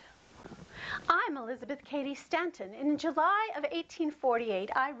vote. I'm Elizabeth Cady Stanton. In July of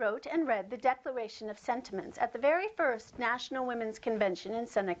 1848, I wrote and read the Declaration of Sentiments at the very first National Women's Convention in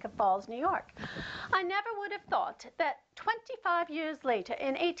Seneca Falls, New York. I never would have thought that 25 years later,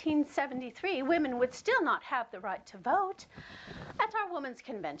 in 1873, women would still not have the right to vote. At our Women's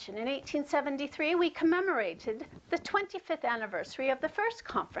Convention in 1873, we commemorated the 25th anniversary of the first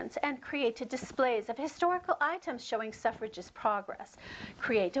conference and created displays of historical items showing suffrage's progress.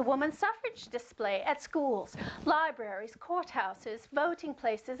 Create a woman suffrage display at schools, libraries, courthouses, voting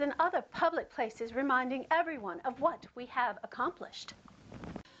places, and other public places, reminding everyone of what we have accomplished.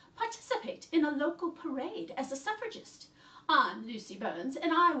 Participate in a local parade as a suffragist. I'm Lucy Burns,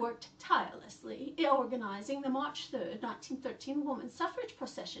 and I worked tirelessly organizing the March 3rd, 1913 Women's Suffrage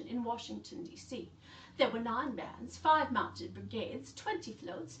Procession in Washington, D.C. There were 9 bands, 5 mounted brigades, 20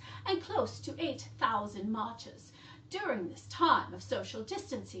 floats, and close to 8,000 marchers. During this time of social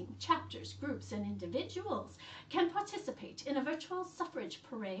distancing, chapters, groups, and individuals can participate in a virtual suffrage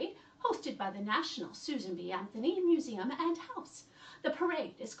parade hosted by the National Susan B. Anthony Museum and House. The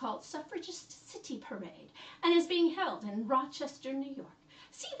parade is called Suffragist City Parade and is being held in Rochester, New York.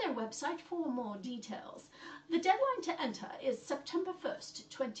 See their website for more details. The deadline to enter is September 1st,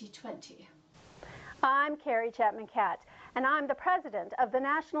 2020. I'm Carrie Chapman Catt, and I'm the president of the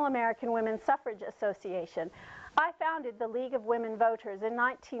National American Women's Suffrage Association. I founded the League of Women Voters in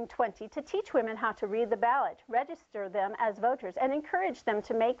 1920 to teach women how to read the ballot, register them as voters, and encourage them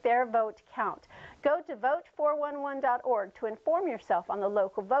to make their vote count. Go to vote411.org to inform yourself on the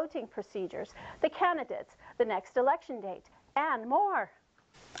local voting procedures, the candidates, the next election date, and more.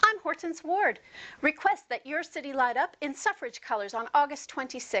 I'm Hortense Ward. Request that your city light up in suffrage colors on August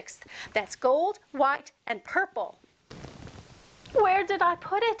 26th. That's gold, white, and purple. Where did I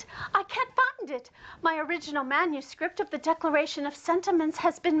put it? I can't find it. My original manuscript of the Declaration of Sentiments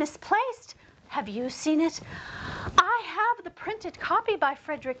has been misplaced. Have you seen it? I have the printed copy by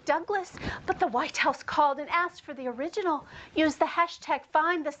Frederick Douglass, but the White House called and asked for the original. Use the hashtag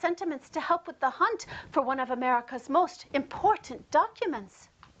 #FindTheSentiments to help with the hunt for one of America's most important documents.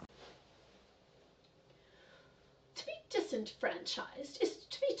 To be disenfranchised is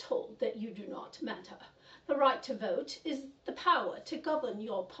to be told that you do not matter. The right to vote is the power to govern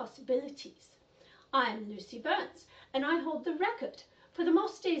your possibilities. I'm Lucy Burns, and I hold the record for the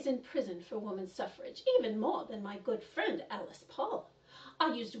most days in prison for women's suffrage, even more than my good friend Alice Paul.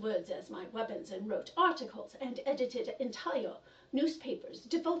 I used words as my weapons and wrote articles and edited entire newspapers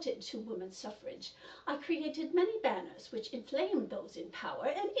devoted to women's suffrage. I created many banners which inflamed those in power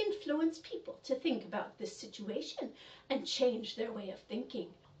and influenced people to think about this situation and change their way of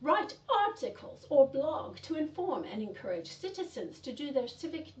thinking. Write articles or blog to inform and encourage citizens to do their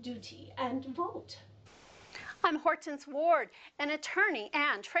civic duty and vote. I'm Hortense Ward, an attorney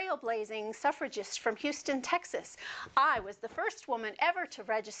and trailblazing suffragist from Houston, Texas. I was the first woman ever to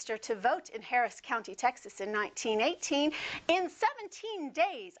register to vote in Harris County, Texas in 1918. In 17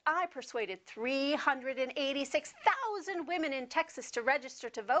 days, I persuaded 386,000 women in Texas to register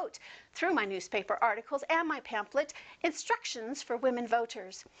to vote through my newspaper articles and my pamphlet, Instructions for Women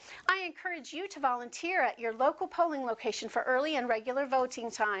Voters. I encourage you to volunteer at your local polling location for early and regular voting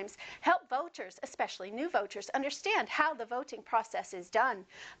times. Help voters, especially new voters, understand how the voting process is done.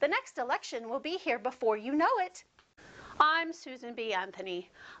 The next election will be here before you know it. I'm Susan B. Anthony.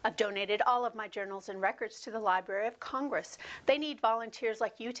 I've donated all of my journals and records to the Library of Congress. They need volunteers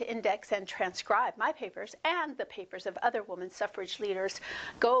like you to index and transcribe my papers and the papers of other women's suffrage leaders.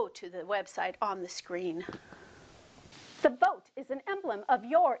 Go to the website on the screen. The vote is an emblem of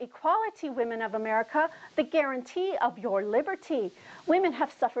your equality, women of America, the guarantee of your liberty. Women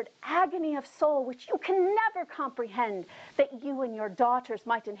have suffered agony of soul which you can never comprehend, that you and your daughters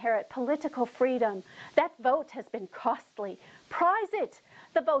might inherit political freedom. That vote has been costly. Prize it.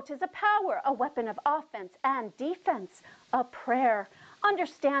 The vote is a power, a weapon of offense and defense, a prayer.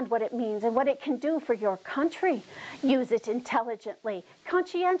 Understand what it means and what it can do for your country. Use it intelligently,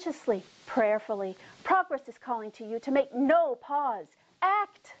 conscientiously, prayerfully. Progress is calling to you to make no pause.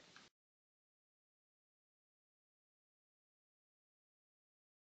 Act.